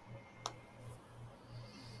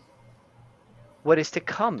what is to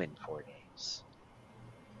come in 4 days.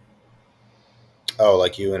 Oh,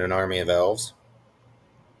 like you in an army of elves?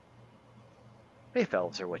 If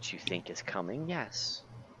elves are what you think is coming, yes.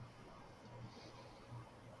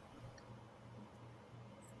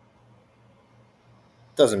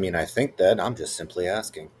 Doesn't mean I think that. I'm just simply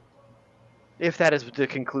asking. If that is the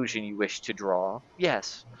conclusion you wish to draw,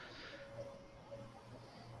 yes.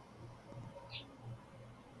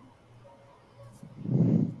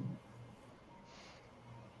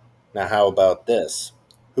 Now, how about this?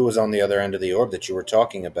 Who was on the other end of the orb that you were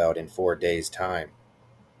talking about in 4 days' time?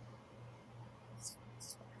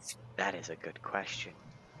 That is a good question.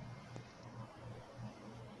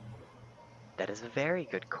 That is a very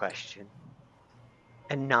good question.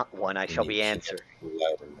 And not one I shall be answering.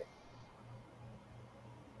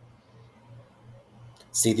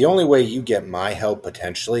 See, the only way you get my help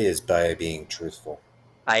potentially is by being truthful.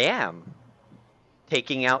 I am.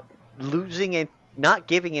 Taking out, losing and not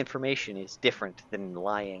giving information is different than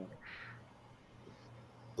lying.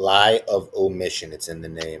 Lie of omission, it's in the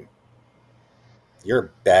name.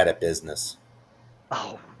 You're bad at business.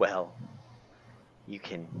 Oh, well. You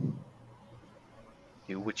can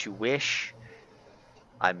do what you wish.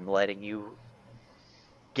 I'm letting you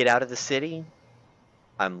get out of the city.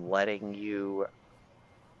 I'm letting you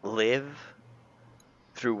live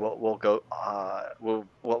through what will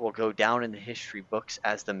go down in the history books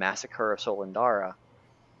as the massacre of Solandara.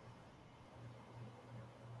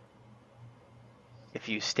 If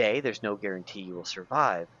you stay, there's no guarantee you will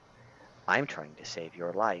survive. I'm trying to save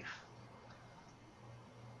your life.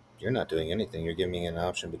 You're not doing anything. You're giving me an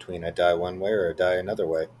option between I die one way or I die another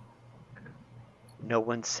way. No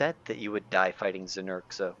one said that you would die fighting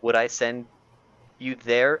Zenurxa. Would I send you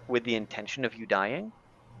there with the intention of you dying?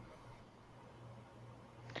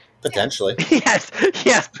 Potentially.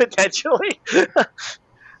 yes, potentially.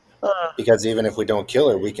 Because even if we don't kill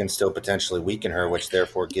her, we can still potentially weaken her, which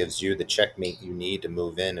therefore gives you the checkmate you need to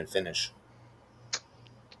move in and finish.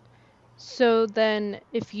 So then,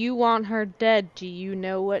 if you want her dead, do you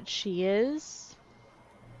know what she is?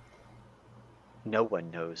 No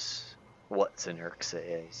one knows what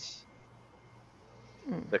Zenurxa is.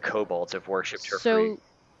 The kobolds have worshipped her for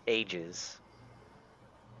ages.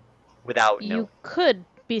 Without you could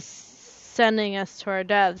be sending us to our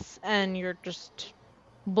deaths, and you're just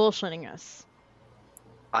bullshitting us.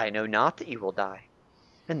 I know not that you will die,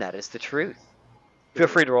 and that is the truth. Feel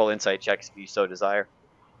free to roll insight checks if you so desire.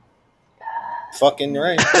 Fucking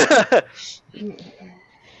right.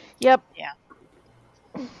 Yep. Yeah.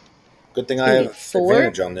 Good thing I have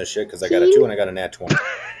advantage on this shit because I got a 2 and I got a nat 20.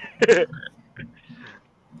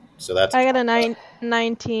 So that's. I got a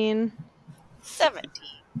 19. 17.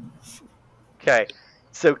 Okay,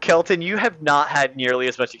 so Kelton, you have not had nearly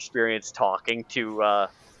as much experience talking to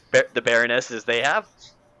the Baroness as they have.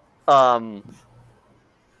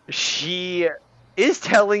 She is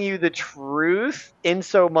telling you the truth in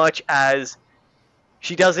so much as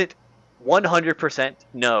she doesn't 100%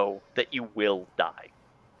 know that you will die.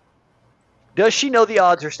 Does she know the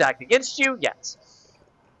odds are stacked against you? Yes.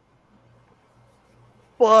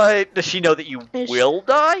 But does she know that you will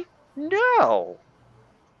die? No.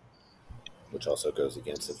 Which also goes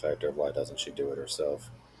against the factor of why doesn't she do it herself?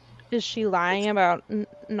 Is she lying about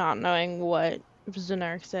not knowing what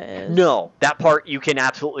Xenarxa is. No, that part you can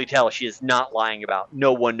absolutely tell she is not lying about.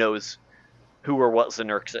 No one knows who or what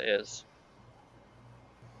Xenarxa is.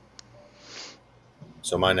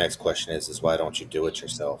 So my next question is why don't you do it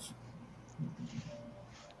yourself?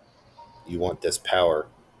 You want this power.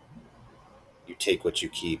 You take what you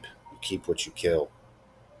keep what you kill.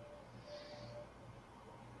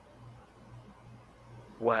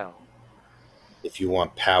 Well, If you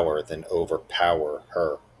want power, then overpower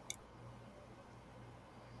her.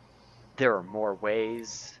 there are more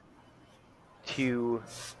ways to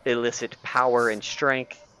elicit power and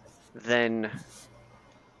strength than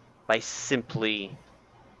by simply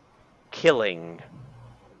killing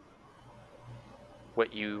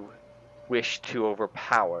what you wish to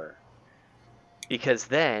overpower. Because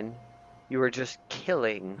then you are just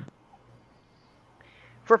killing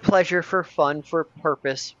for pleasure, for fun, for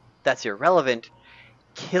purpose. That's irrelevant.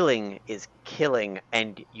 Killing is killing,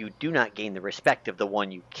 and you do not gain the respect of the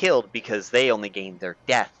one you killed because they only gain their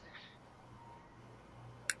death.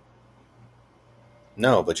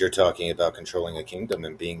 No, but you're talking about controlling a kingdom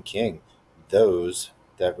and being king. Those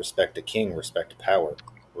that respect a king respect power,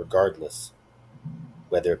 regardless.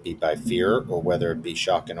 Whether it be by fear or whether it be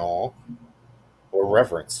shock and awe or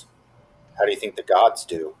reverence. How do you think the gods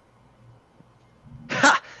do?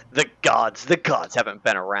 Ha! The gods haven't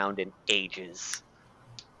been around in ages.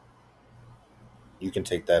 You can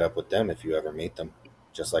take that up with them if you ever meet them,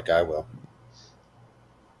 just like I will.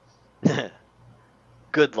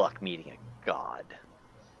 Good luck meeting a god.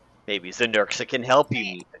 Maybe Xenarxa can help you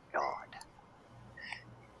meet a god.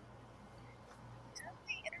 Didn't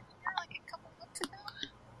we interview like a couple months ago?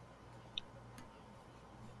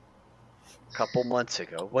 A couple months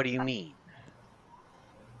ago? What do you mean?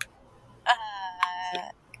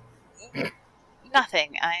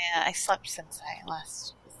 Nothing. I slept since I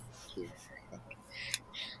last was here, I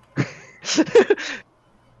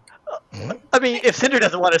think. I mean, if Cinder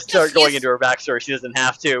doesn't want to start going into her backstory, she doesn't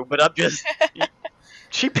have to, but I'm just...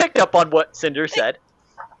 She picked up on what Cinder said.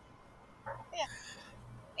 Yeah.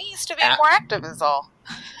 He used to be more active is all.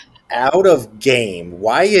 Out of game,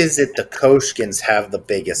 why is it the Koshkins have the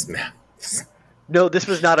biggest mouths? No, this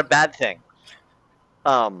was not a bad thing.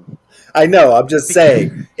 I know, I'm just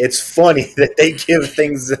saying, it's funny that they give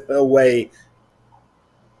things away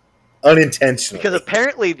unintentionally. Because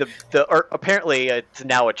apparently apparently it's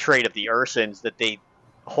now a trait of the Ursins that they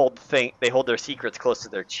hold their secrets close to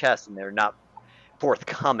their chest and they're not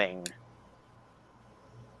forthcoming.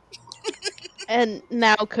 And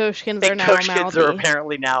now Koshkins are And now Koshkins are mouthy.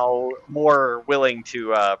 apparently now more willing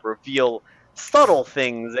to reveal subtle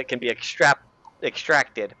things that can be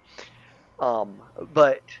extracted.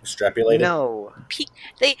 But Extrapolated? no.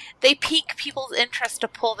 They pique people's interest to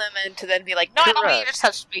pull them in to then be like, no, I don't want you to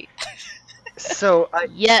touch me. So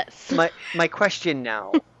Yes. my question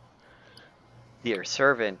now, dear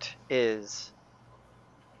servant, is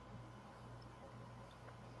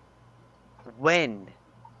when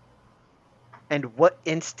and what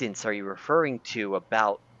instance are you referring to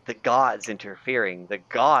about the gods interfering? The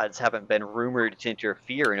gods haven't been rumored to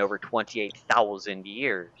interfere in over 28,000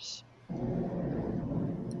 years.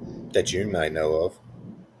 That you might know of.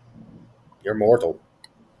 You're mortal.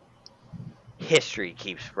 History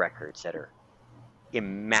keeps records that are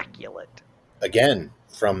immaculate. Again,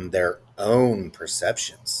 from their own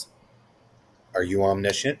perceptions. Are you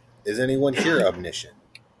omniscient? Is anyone here omniscient?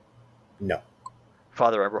 No.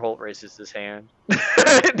 Father Eberholt raises his hand.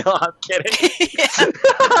 No, I'm kidding.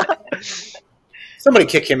 Somebody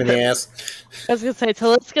kick him in the ass. I was gonna say,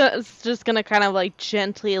 Taliska's just gonna kind of like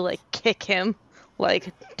gently like kick him.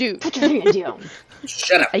 Like, dude. Put your hand down.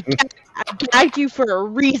 Shut up. I gagged you for a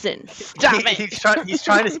reason. Stop it. He's trying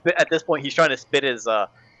to spit at this point. He's trying to spit his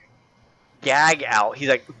gag out. He's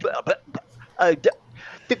like,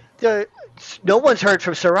 no one's heard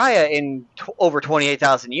from Soraya in over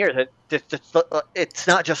 28,000 years. It's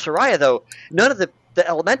not just Soraya though. None of the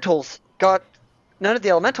elementals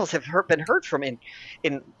have been heard from in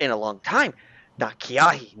a long time. Not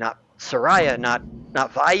Kiahi, not Soraya, not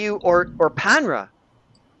Vayu or Panra.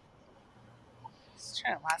 It's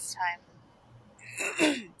true. Last time.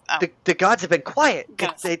 The gods have been quiet.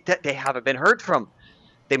 Yes. They haven't been heard from.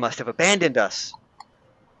 They must have abandoned us.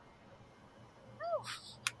 I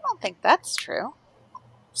don't think that's true.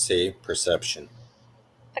 See, perception.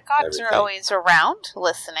 The gods are Everything. always around,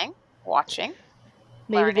 listening, watching.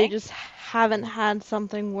 Maybe they learning. just haven't had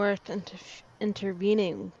something worth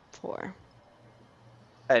intervening for.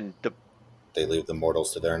 And They leave the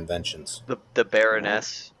mortals to their inventions. the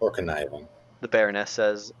Baroness, Or conniving. the Baroness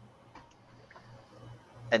says,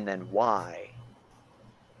 and then why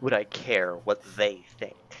would I care what they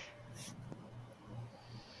think?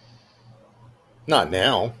 Not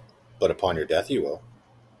now, but upon your death you will.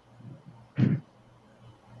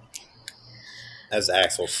 As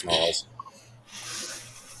Axel snarls.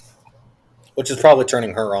 Which is probably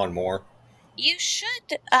turning her on more. You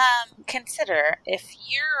should consider, if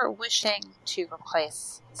you're wishing to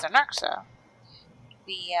replace Xenarxa,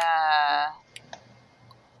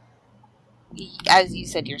 as you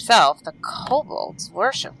said yourself, the kobolds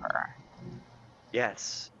worship her.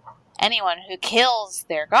 Yes. Anyone who kills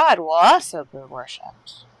their god will also be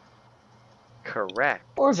worshipped. Correct.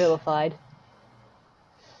 Or vilified.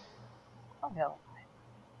 Oh, no.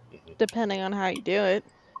 Depending on how you do it.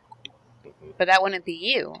 But that wouldn't be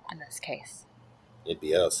you in this case. It'd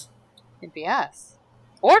be us. It'd be us.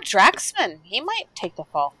 Or Draxman. He might take the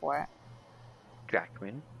fall for it.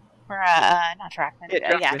 Drachman. Or, not Draxman.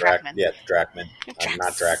 Yeah, Draxman. Draxman. Drachman. I'm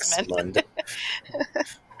not Draxmund.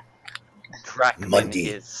 Drachman Mundy.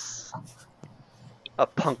 is a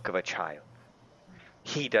punk of a child.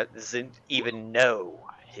 He doesn't even know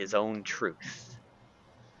his own truth.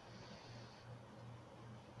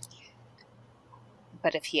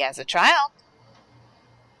 But if he has a child...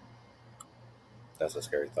 That's a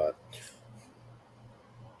scary thought.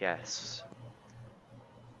 Yes.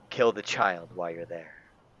 Kill the child while you're there.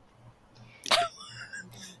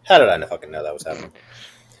 How did I fucking know that was happening?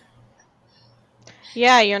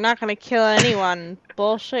 Yeah, you're not gonna kill anyone.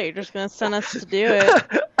 Bullshit, you're just gonna send us to do it.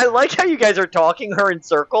 I like how you guys are talking her in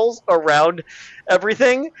circles around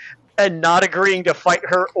everything and not agreeing to fight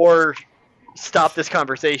her or stop this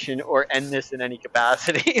conversation or end this in any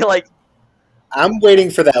capacity. Like, I'm waiting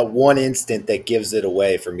for that one instant that gives it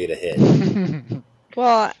away for me to hit.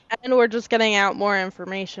 Well, and we're just getting out more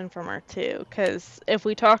information from her too, because if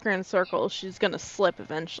we talk her in circles, she's gonna slip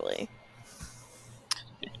eventually.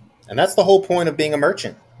 And that's the whole point of being a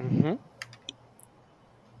merchant. mm-hmm.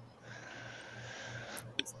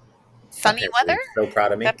 Sunny weather? So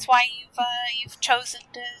proud of me. That's why you've chosen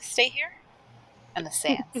to stay here? In the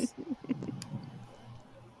sands.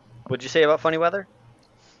 What'd you say about funny weather?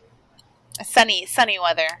 Sunny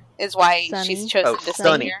weather is why Sunny? she's chosen to stay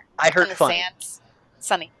sunny. here. I heard in the funny. sands.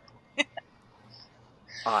 Sunny.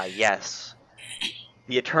 Ah, yes.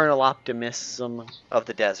 The eternal optimism of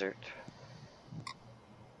the desert.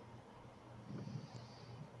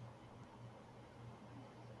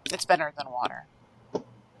 It's better than water.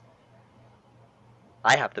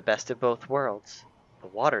 I have the best of both worlds. The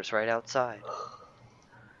water's right outside.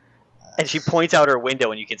 And she points out her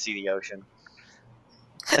window and you can see the ocean.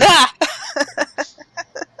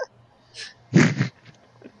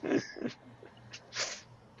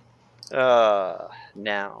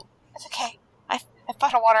 Now, It's okay. I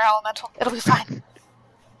fought a water elemental. It'll be fine.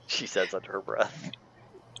 she says under her breath.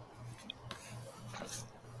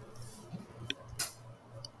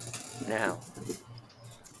 Now,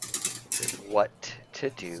 what to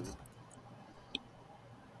do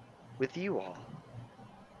with you all?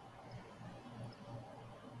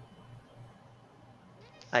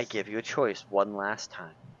 I give you a choice one last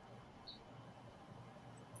time.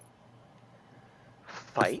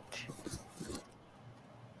 Fight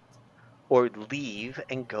or leave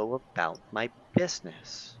and go about my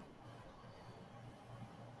business.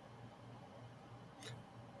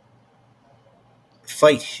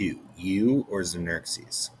 Fight who? You or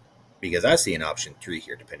Xerxes? Because I see an option 3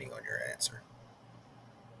 here, depending on your answer.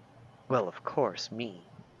 Well, of course, me.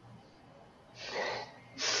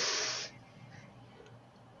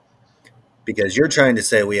 Because you're trying to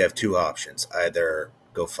say we have 2 options. Either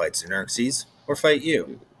go fight Xerxes or fight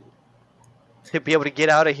you. To be able to get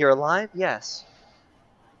out of here alive? Yes.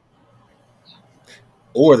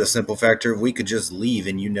 Or the simple factor of we could just leave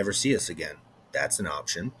and you never see us again. That's an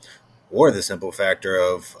option. Or the simple factor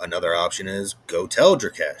of another option is go tell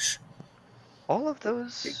Drakesh. All of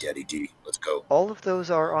those... Big Daddy D, let's go. All of those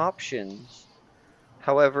are options.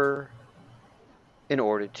 However, in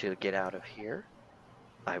order to get out of here,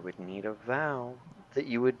 I would need a vow that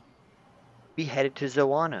you would be headed to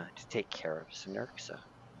Zoana to take care of Xerxes.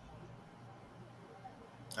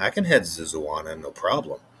 I can head to Zoana, no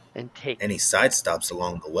problem. And take Any side stops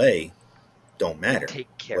along the way don't matter.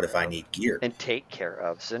 take care What if I of- need gear? and take care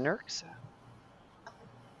of Xerxes.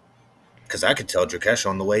 Because I could tell Drakesh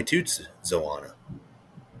on the way to Zoana.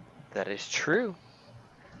 That is true.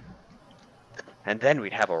 And then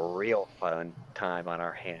we'd have a real fun time on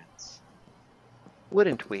our hands.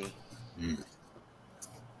 Wouldn't we?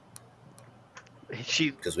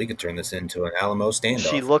 She Because we could turn this into an Alamo standoff.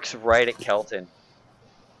 She looks right at Kelton.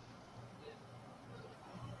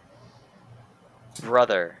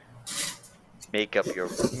 Brother, make up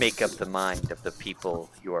the mind of the people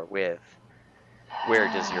you are with. Where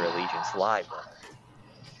does your allegiance lie, brother?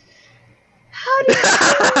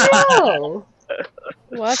 How did she know?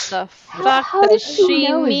 What the How fuck did does she she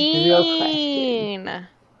know is the real question. mean?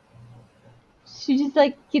 She just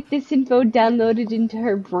like get this info downloaded into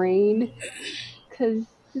her brain, cause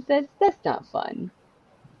that's not fun.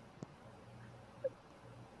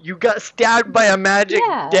 You got stabbed by a magic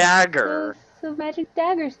Yeah. dagger. So magic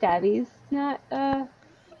dagger stabbies, not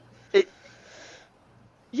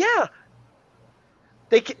Yeah.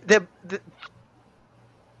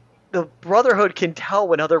 The Brotherhood can tell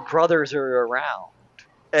when other brothers are around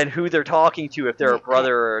and who they're talking to, if they're a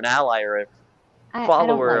brother or an ally or a I don't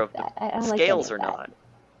follower like of that. the I don't scales like or any of not.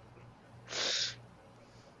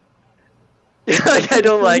 I don't Can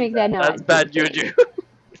you like make that. that That's not bad do thing? juju.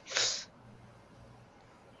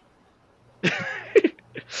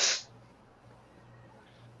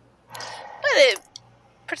 But it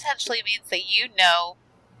potentially means that you know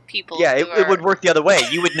people Yeah, who it would work the other way.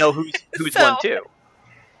 You would know who's So- one too.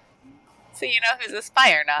 So you know who's a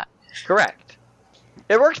spy or not. Correct.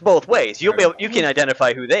 It works both ways. You can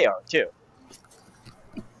identify who they are too.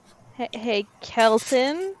 Hey,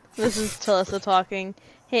 Kelton. This is Talissa talking.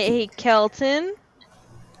 Hey, Kelton.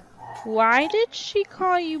 Why did she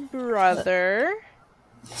call you brother?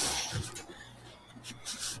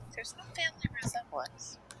 There's no family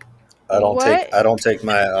resemblance. I What? don't take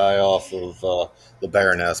my eye off of the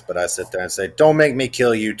Baroness, but I sit there and say, "Don't make me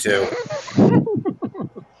kill you too."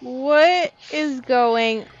 What is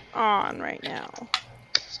going on right now?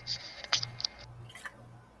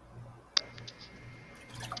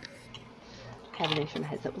 I had to make sure my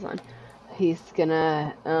headset was on. He's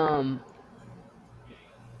gonna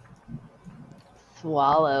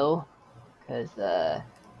swallow, because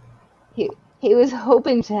he was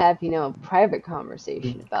hoping to have a private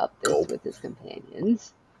conversation about this Gulp. with his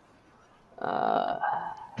companions. I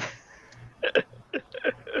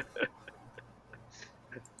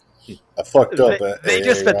fucked up. They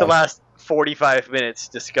just spent the last 45 minutes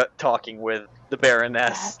talking with the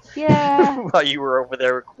Baroness Yeah. while you were over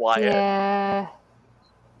there quiet. Yeah.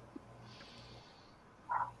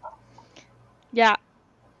 Yeah.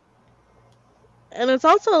 And it's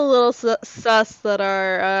also a little sus that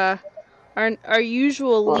our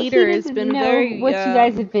usual Well, leader he has doesn't been know very what you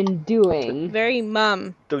guys have been doing. very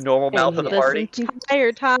mum The normal mouth of the Yeah. party. this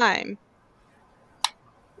entire time.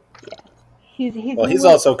 He's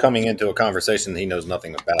also coming into a conversation he knows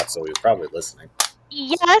nothing about, so he's probably listening.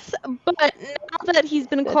 Yes, but now that he's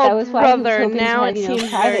been That called was why he was brother, hoping to now have, it seems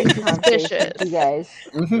private very conversations suspicious.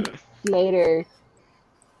 with you guys later.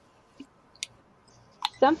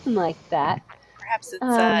 Something like that. Perhaps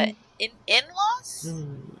it's in-laws?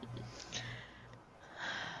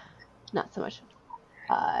 Not so much.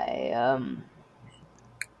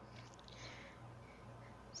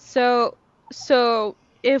 So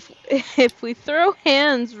if we throw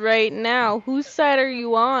hands right now, whose side are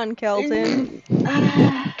you on, Kelton?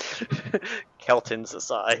 Kelton's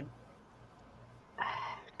aside.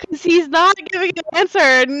 Because he's not giving an answer,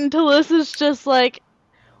 and Talissa's just like,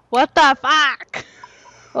 what the fuck?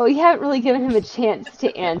 Well, you haven't really given him a chance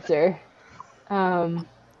to answer. Well,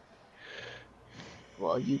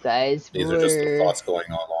 you guys These are just the thoughts going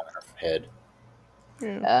on in her head.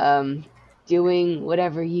 Doing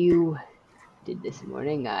whatever you did this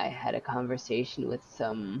morning. I had a conversation with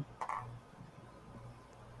some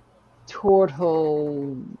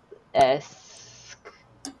turtle-esque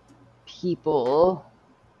people,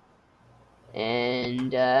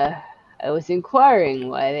 and I was inquiring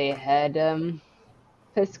why they had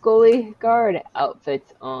Pescoli guard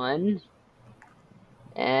outfits on,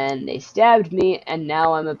 and they stabbed me, and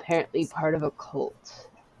now I'm apparently part of a cult.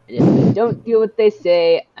 And if I don't do what they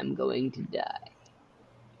say, I'm going to die.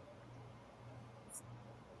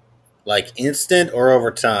 Like instant or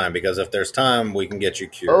over time? Because if there's time, we can get you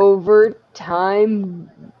cured. Over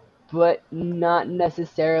time, but not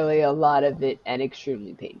necessarily a lot of it, and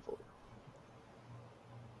extremely painful.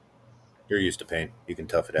 You're used to pain. You can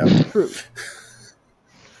tough it out. True.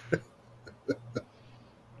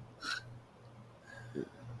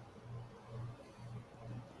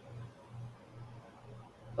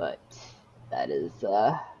 But that is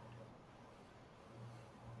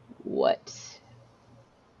what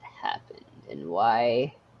happened and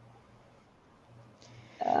why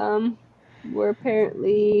we're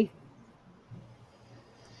apparently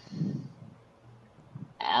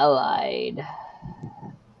allied,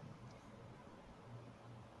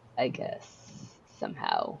 I guess,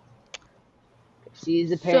 somehow.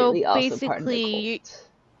 She's apparently also part of the cult.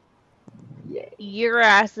 Yeah. Your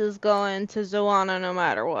ass is going to Zoana no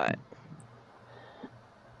matter what.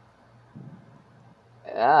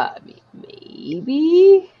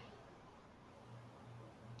 Maybe.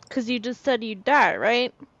 Because you just said you'd die,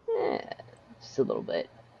 right? Just a little bit.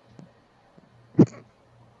 We can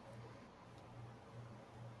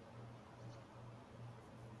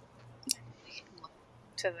look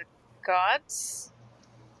to the gods.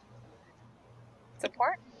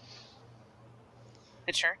 Support?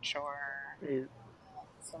 The church or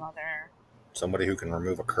some other, Somebody who can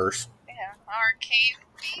remove a curse. arcane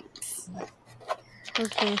beats. I was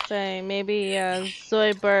gonna say, maybe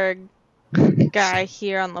Zoidberg guy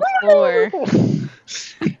here on the floor.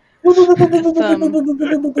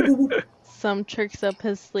 Some tricks up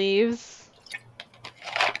his sleeves.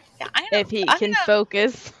 Yeah, If he I'm can gonna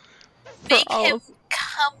focus for make all him of...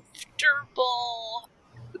 comfortable,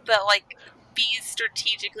 but like be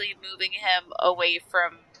strategically moving him away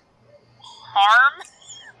from harm.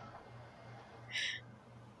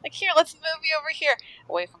 Like, here, let's move you over here,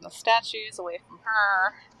 away from the statues, away from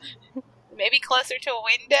her. Maybe closer to a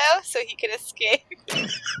window so he can escape.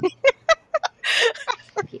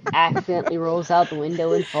 If he accidentally rolls out the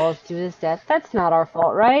window and falls to his death, that's not our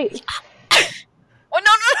fault, right? Oh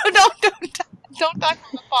no! Don't die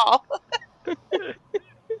from the fall.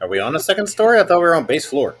 Are we on a second story? I thought we were on base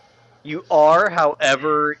floor. You are,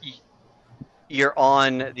 however, you're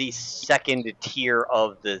on the second tier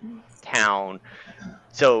of the town.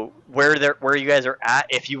 So where you guys are at,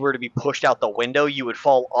 if you were to be pushed out the window, you would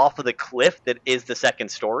fall off of the cliff that is the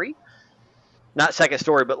second story. Not second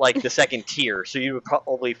story, but like the second tier. So you would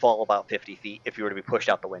probably fall about 50 feet if you were to be pushed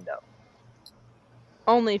out the window.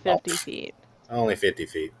 Only 50 feet. Only 50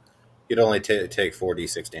 feet. You'd only take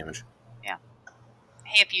 4d6 damage. Yeah.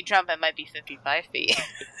 Hey, if you jump, it might be 55 feet.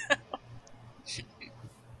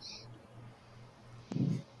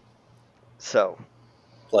 So.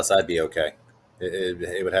 Plus, I'd be okay.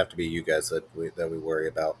 It would have to be you guys that we worry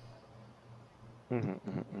about. I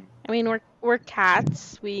mean, we're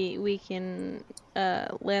cats. We can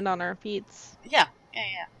land on our feet. Yeah.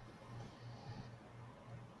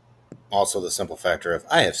 Also, the simple factor of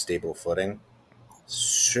I have stable footing.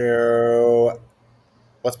 So,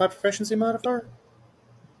 what's my proficiency modifier?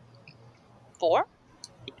 4?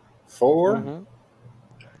 4? Mm-hmm.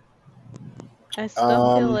 I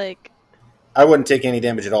still feel like I wouldn't take any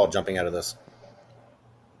damage at all jumping out of this.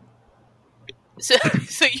 So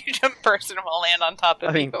you jump first and we'll land on top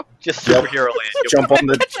of you. Just superhero land. Jump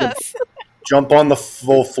on the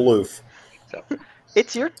full floof. So,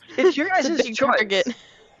 it's your guys' big choice. target.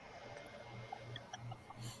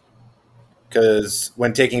 Because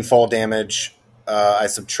when taking fall damage, I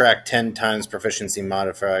subtract 10 times proficiency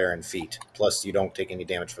modifier in feet. Plus, you don't take any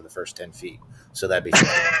damage for the first 10 feet. So that'd be 50.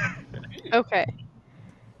 Okay.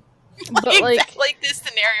 But like this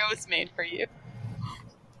scenario was made for you.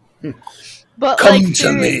 But Come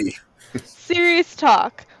to me. Serious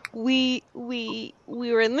talk. We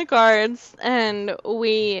were in the guards and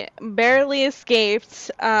we barely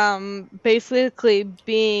escaped. Basically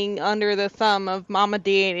being under the thumb of Mama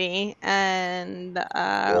Deity and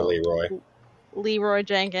Leroy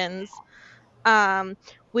Jenkins.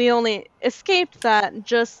 We only escaped that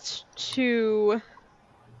just because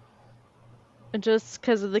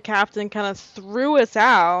of the captain kind of threw us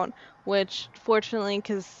out, which fortunately,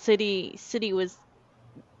 because city was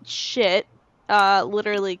shit,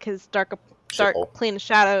 literally, because dark plane of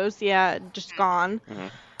shadows, just gone. Mm-hmm.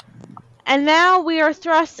 And now we are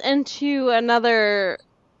thrust into another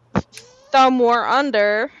thumb war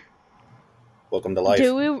under. Welcome to life.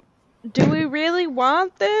 Do we really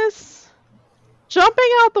want this? Jumping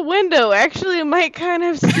out the window actually might kind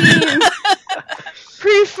of seem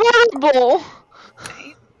preferable.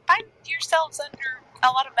 Find yourselves under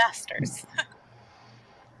a lot of masters.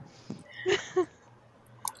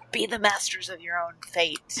 Be the masters of your own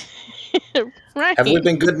fate. Right. Have we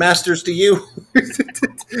been good masters to you?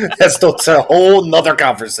 That's a whole nother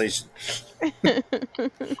conversation.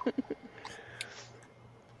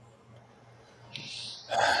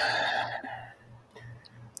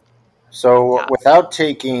 So, without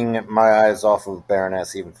taking my eyes off of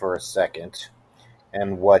Baroness even for a second,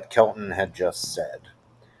 and what Kelton had just said,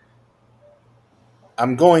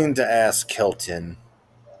 I'm going to ask Kelton,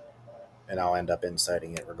 and I'll end up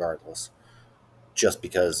inciting it regardless, just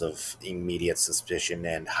because of immediate suspicion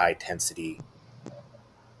and high-intensity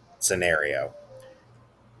scenario.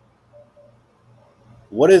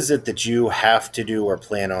 What is it that you have to do or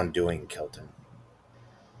plan on doing, Kelton?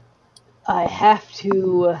 I have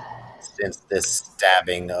to... Since this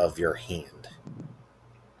stabbing of your hand.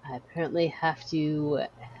 I apparently have to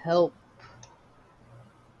help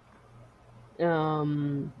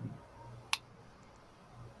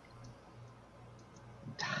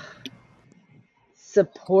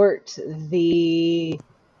support the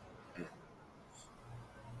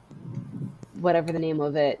whatever the name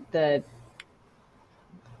of it, the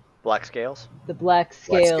Black Scales? Black Black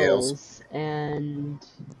Scales. Scales and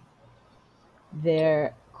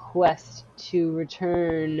their quest to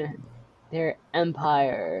return their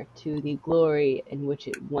empire to the glory in which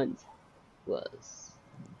it once was.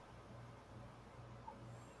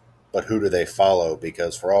 But who do they follow?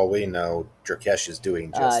 Because for all we know, Drakesh is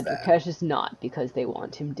doing just that. Drakesh is not, because they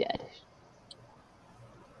want him dead.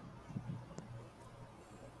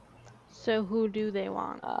 So who do they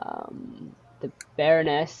want? The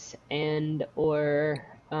Baroness and or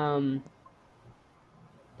the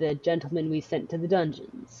gentleman we sent to the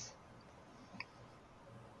dungeons.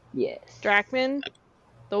 Yes. Drakman?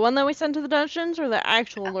 The one that we sent to the dungeons, or the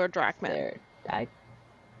actual Lord Drakman? I mean,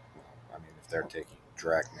 if they're taking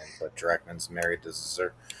Drakman, but Drakman's married to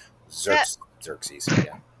Xerxes.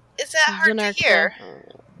 Yeah. Is that hard to Xenarxa. hear?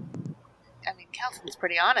 I mean, Kelton's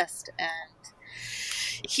pretty honest, and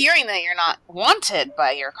hearing that you're not wanted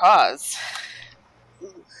by your cause,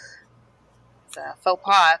 it's a faux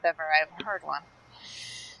pas if ever I've heard one.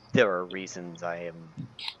 There are reasons I am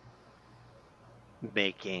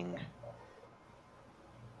making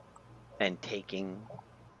and taking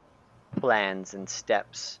plans and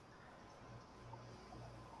steps.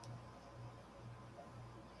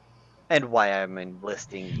 And why I'm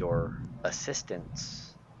enlisting your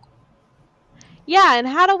assistance. Yeah, and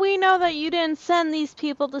how do we know that you didn't send these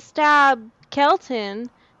people to stab Kelton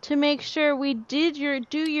to make sure we do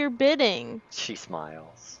your bidding? She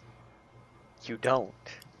smiles. You don't.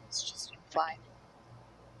 It's just implied.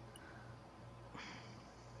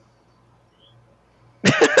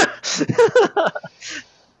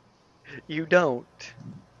 You don't.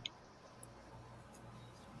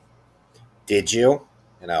 Did you?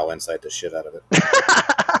 And I'll insight the shit out of it.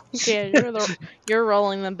 Yeah, you're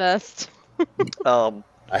rolling the best. I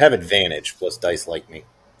have advantage plus dice like me.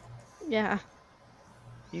 Yeah.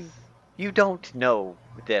 You don't know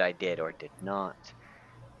that I did or did not.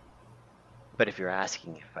 But if you're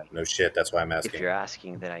asking if I... No shit, that's why I'm asking. If you're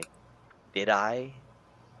asking that I... Did I?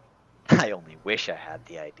 I only wish I had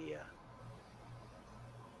the idea.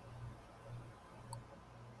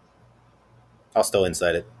 I'll still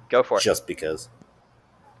insight it. Go for it. Just because.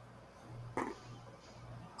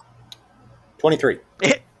 23.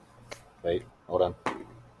 Wait, hold on.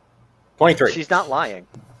 23. She's not lying.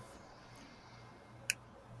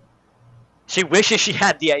 She wishes she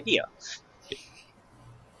had the idea.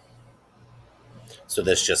 So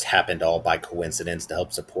this just happened all by coincidence to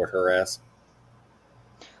help support her ass?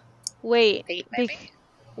 Wait. Fate, maybe?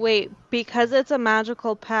 Wait, because it's a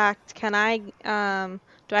magical pact, can I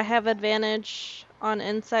do I have advantage on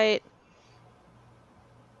insight?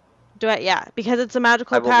 Yeah, because it's a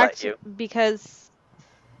magical I will pact. let you. Because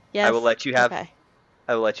yes. I will let you have. Okay.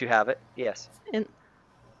 I will let you have it. Yes.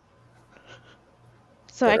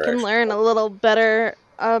 So I Better can action. learn a little better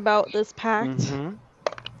about this pact. Mm-hmm.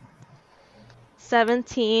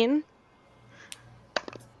 17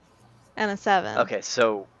 and a 7. Okay,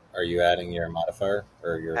 so Are you adding your modifier?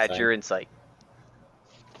 Or your add thing? your insight.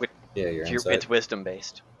 Yeah, your insight. It's wisdom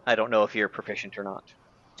based. I don't know if you're proficient or not.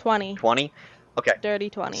 20. 20? Okay. Dirty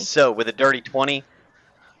 20. So with a dirty 20,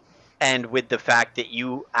 and with the fact that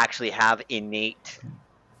you actually have innate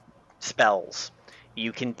spells,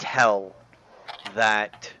 you can tell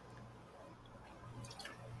that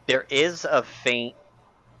there is a faint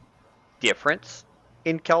difference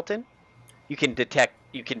in Kelton. You can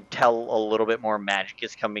tell a little bit more magic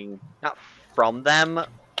is coming, not from them,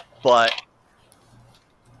 but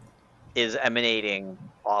is emanating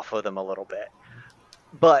off of them a little bit.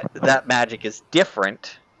 But that magic is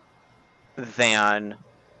different than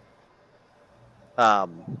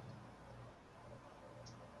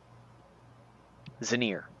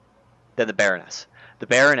Zanir, than the Baroness. The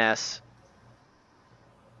Baroness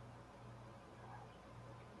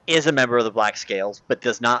is a member of the Black Scales, but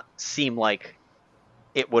does not seem like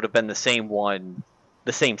it would have been the same one,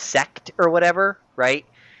 the same sect or whatever, right?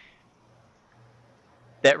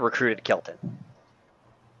 That recruited Kelton.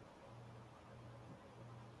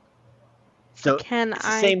 So it's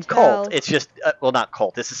the same cult. It's just, well, not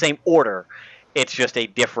cult. It's the same order. It's just a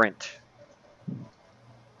different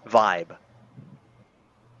vibe.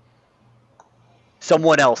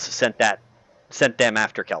 Someone else sent them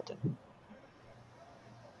after Kelton.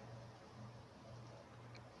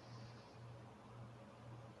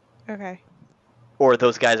 Okay. Or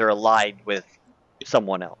those guys are allied with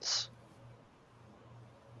someone else.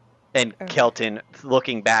 And Okay. Kelton,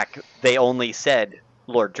 looking back, they only said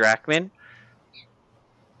Lord Drakman,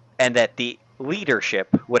 and that the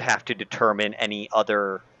leadership would have to determine any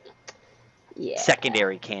other Yeah.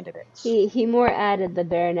 secondary candidates. He more added the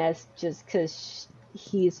Baroness just because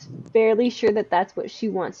he's fairly sure that that's what she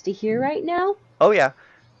wants to hear right now. Oh yeah.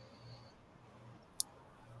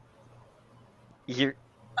 You're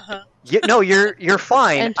Uh-huh. you're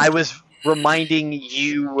fine. And I was reminding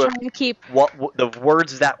you try and keep what the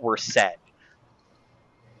words that were said.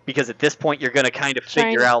 Because at this point you're going to kind of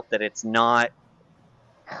figure Trying- out that it's not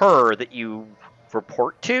her that you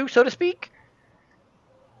report to, so to speak.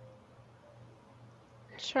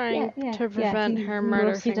 trying to prevent he her murder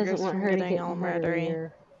mostly doesn't fingers want from her to getting get all murdery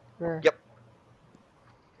murdery. or Yep.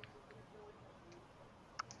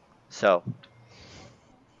 So,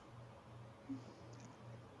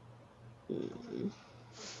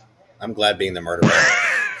 I'm glad being the murderer.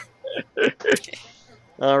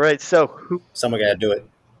 all right. So Someone got to do it.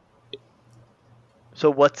 So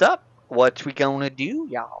what's up? What we gonna do,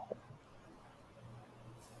 y'all?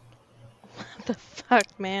 What the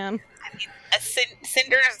fuck, man?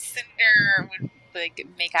 Cinder would like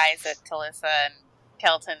make eyes at Talissa and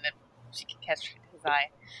Kelton if she could catch his eye,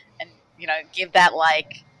 and give that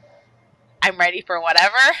like I'm ready for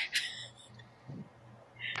whatever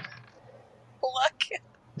look.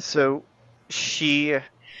 So the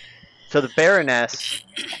Baroness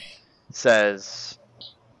says,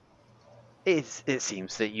 it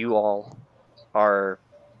seems that you all are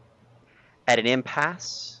at an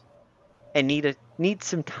impasse and need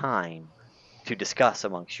some time to discuss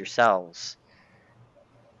amongst yourselves.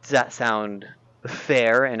 Does that sound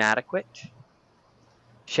fair and adequate?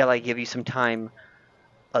 Shall I give you some time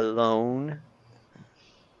alone?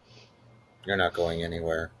 You're not going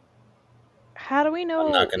anywhere. How do we know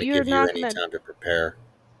I'm not going to you're give you not any gonna time to prepare.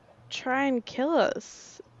 try and kill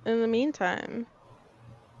us in the meantime?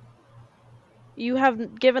 You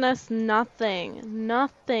have given us nothing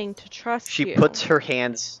to trust She you. puts her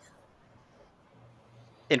hands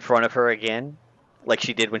in front of her again, like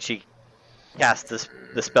she did when she cast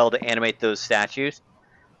the spell to animate those statues,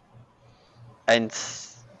 and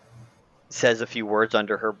says a few words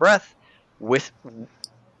under her breath, with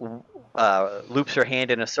loops her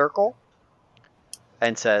hand in a circle,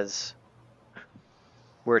 and says,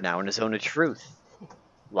 "We're now in a zone of truth.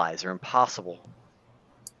 Lies are impossible."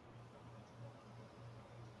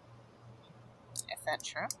 Is that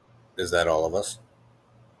true? Is that all of us?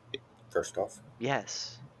 First off,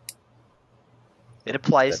 Yes. It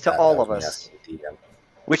applies that to all was of me us. asking the DM.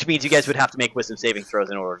 Which means you guys would have to make wisdom saving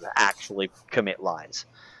throws in order to actually commit lies.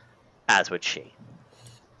 As would she.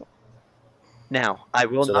 Now, I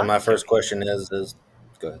will So not then my kill first you. question is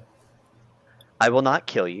go ahead. I will not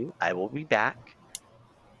kill you. I will be back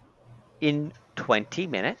in 20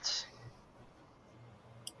 minutes.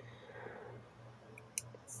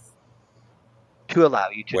 To allow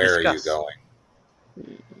you to Where discuss. are you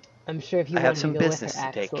going? I'm sure if you I have wanted some to go business with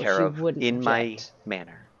her to take Axel, care she of wouldn't in my object.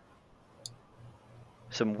 manor.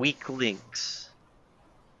 Some weak links.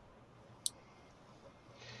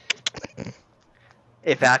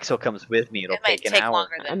 If Axel comes with me, it'll It might take an take hour.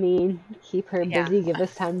 longer I than mean, keep her Yeah. busy, give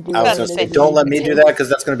us time to do I was what going to it say, is don't we let need me to do that because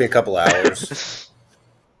that's going to be a couple hours.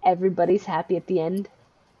 Everybody's happy at the end.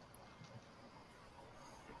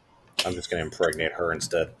 I'm just going to impregnate her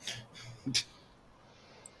instead.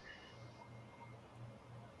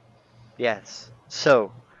 Yes.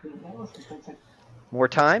 So, more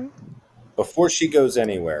time? Before she goes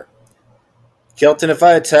anywhere, Kelton, if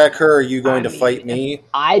I attack her, are you going I to fight mean, me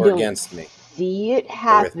I or don't against me? see it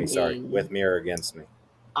Or with me, sorry. happening. With me or against me?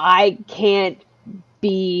 I can't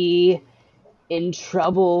be in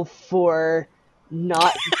trouble for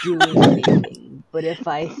not doing anything. But if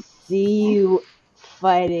I see you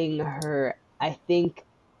fighting her, I think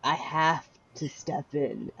I have to step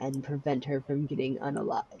in and prevent her from getting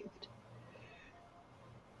unalived.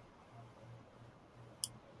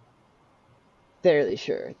 Fairly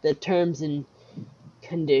sure. The terms and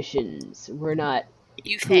conditions were not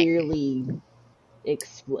you think. clearly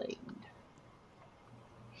explained.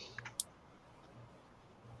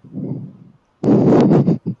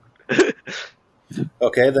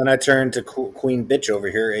 Okay, then I turn to Queen Bitch over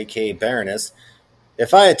here, aka Baroness.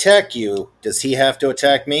 If I attack you, does he have to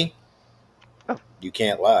attack me? Oh. You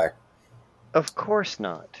can't lie. Of course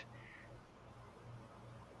not.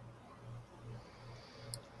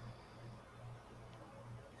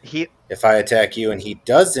 If I attack you and he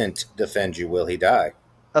doesn't defend you, will he die?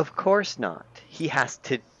 Of course not. He has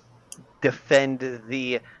to defend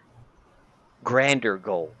the grander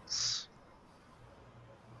goals.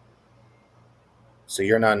 So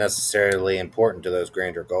you're not necessarily important to those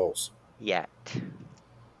grander goals. Yet.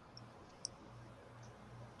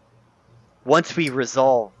 Once we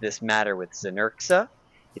resolve this matter with Xenurxa,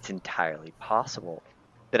 it's entirely possible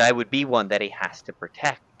that I would be one that he has to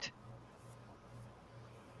protect.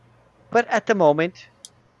 But at the moment,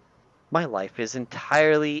 my life is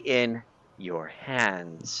entirely in your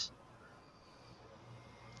hands.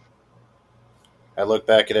 I look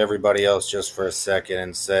back at everybody else just for a second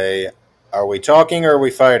and say, are we talking or are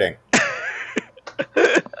we fighting?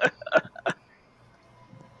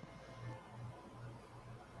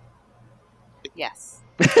 Yes.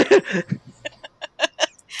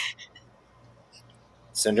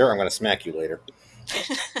 Cinder, I'm going to smack you later.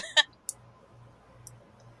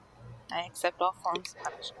 I accept all forms of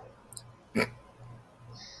punishment.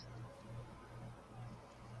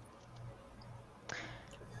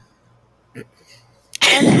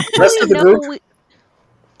 And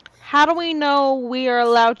how do we know we are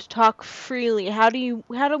allowed to talk freely? How do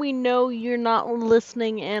we know you're not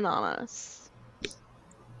listening in on us?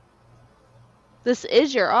 This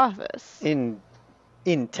is your office. In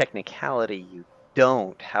technicality, you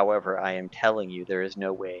don't. However, I am telling you, there is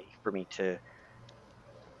no way for me to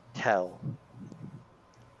tell.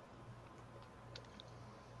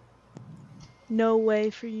 No way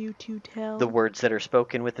for you to tell. The words that are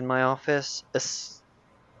spoken within my office,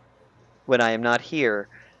 when I am not here,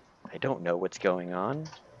 I don't know what's going on.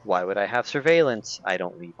 Why would I have surveillance? I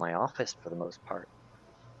don't leave my office for the most part.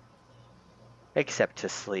 Except to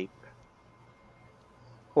sleep.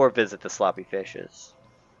 Or visit the sloppy fishes.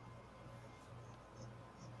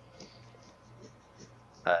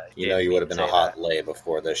 You know you would have been a hot lay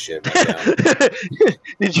before this shit went down.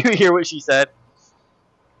 Did you hear what she said?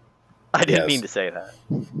 I didn't Yes. mean to say that.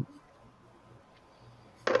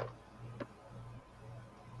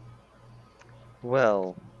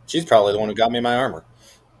 Well, She's probably the one who got me my armor.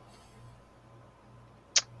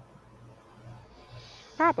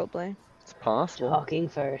 Probably. it's possible. Talking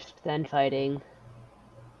first, then fighting.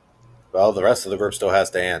 Well, the rest of the group still has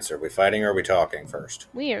to answer. We fighting or are we talking first?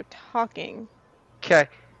 We are talking. Okay.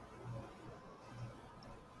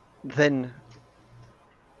 Then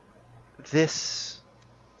this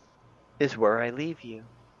is where I leave you.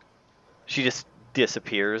 She just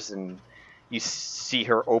disappears, and you see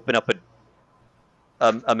her open up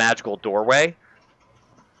a magical doorway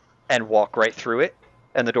and walk right through it.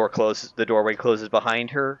 And the doorway closes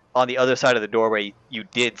behind her. On the other side of the doorway, you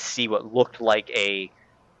did see what looked like a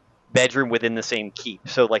bedroom within the same keep.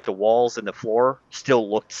 So, like, the walls and the floor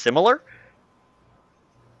still looked similar.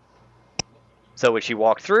 So when she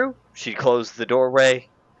walked through, she closed the doorway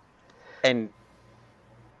and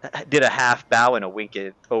did a half bow and a wink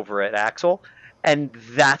over at Axel. And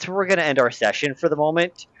that's where we're going to end our session for the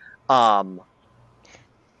moment. Damn.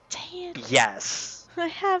 Yes. I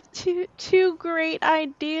have two great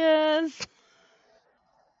ideas.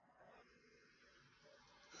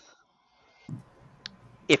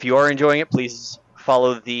 If you are enjoying it, please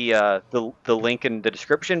follow the link in the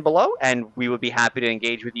description below, and we would be happy to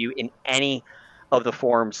engage with you in any of the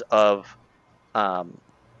forms of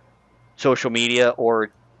social media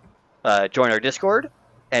or join our Discord,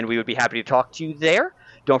 and we would be happy to talk to you there.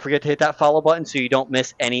 Don't forget to hit that follow button so you don't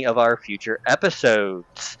miss any of our future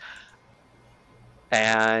episodes.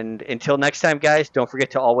 And until next time, guys, don't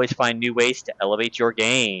forget to always find new ways to elevate your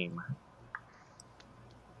game.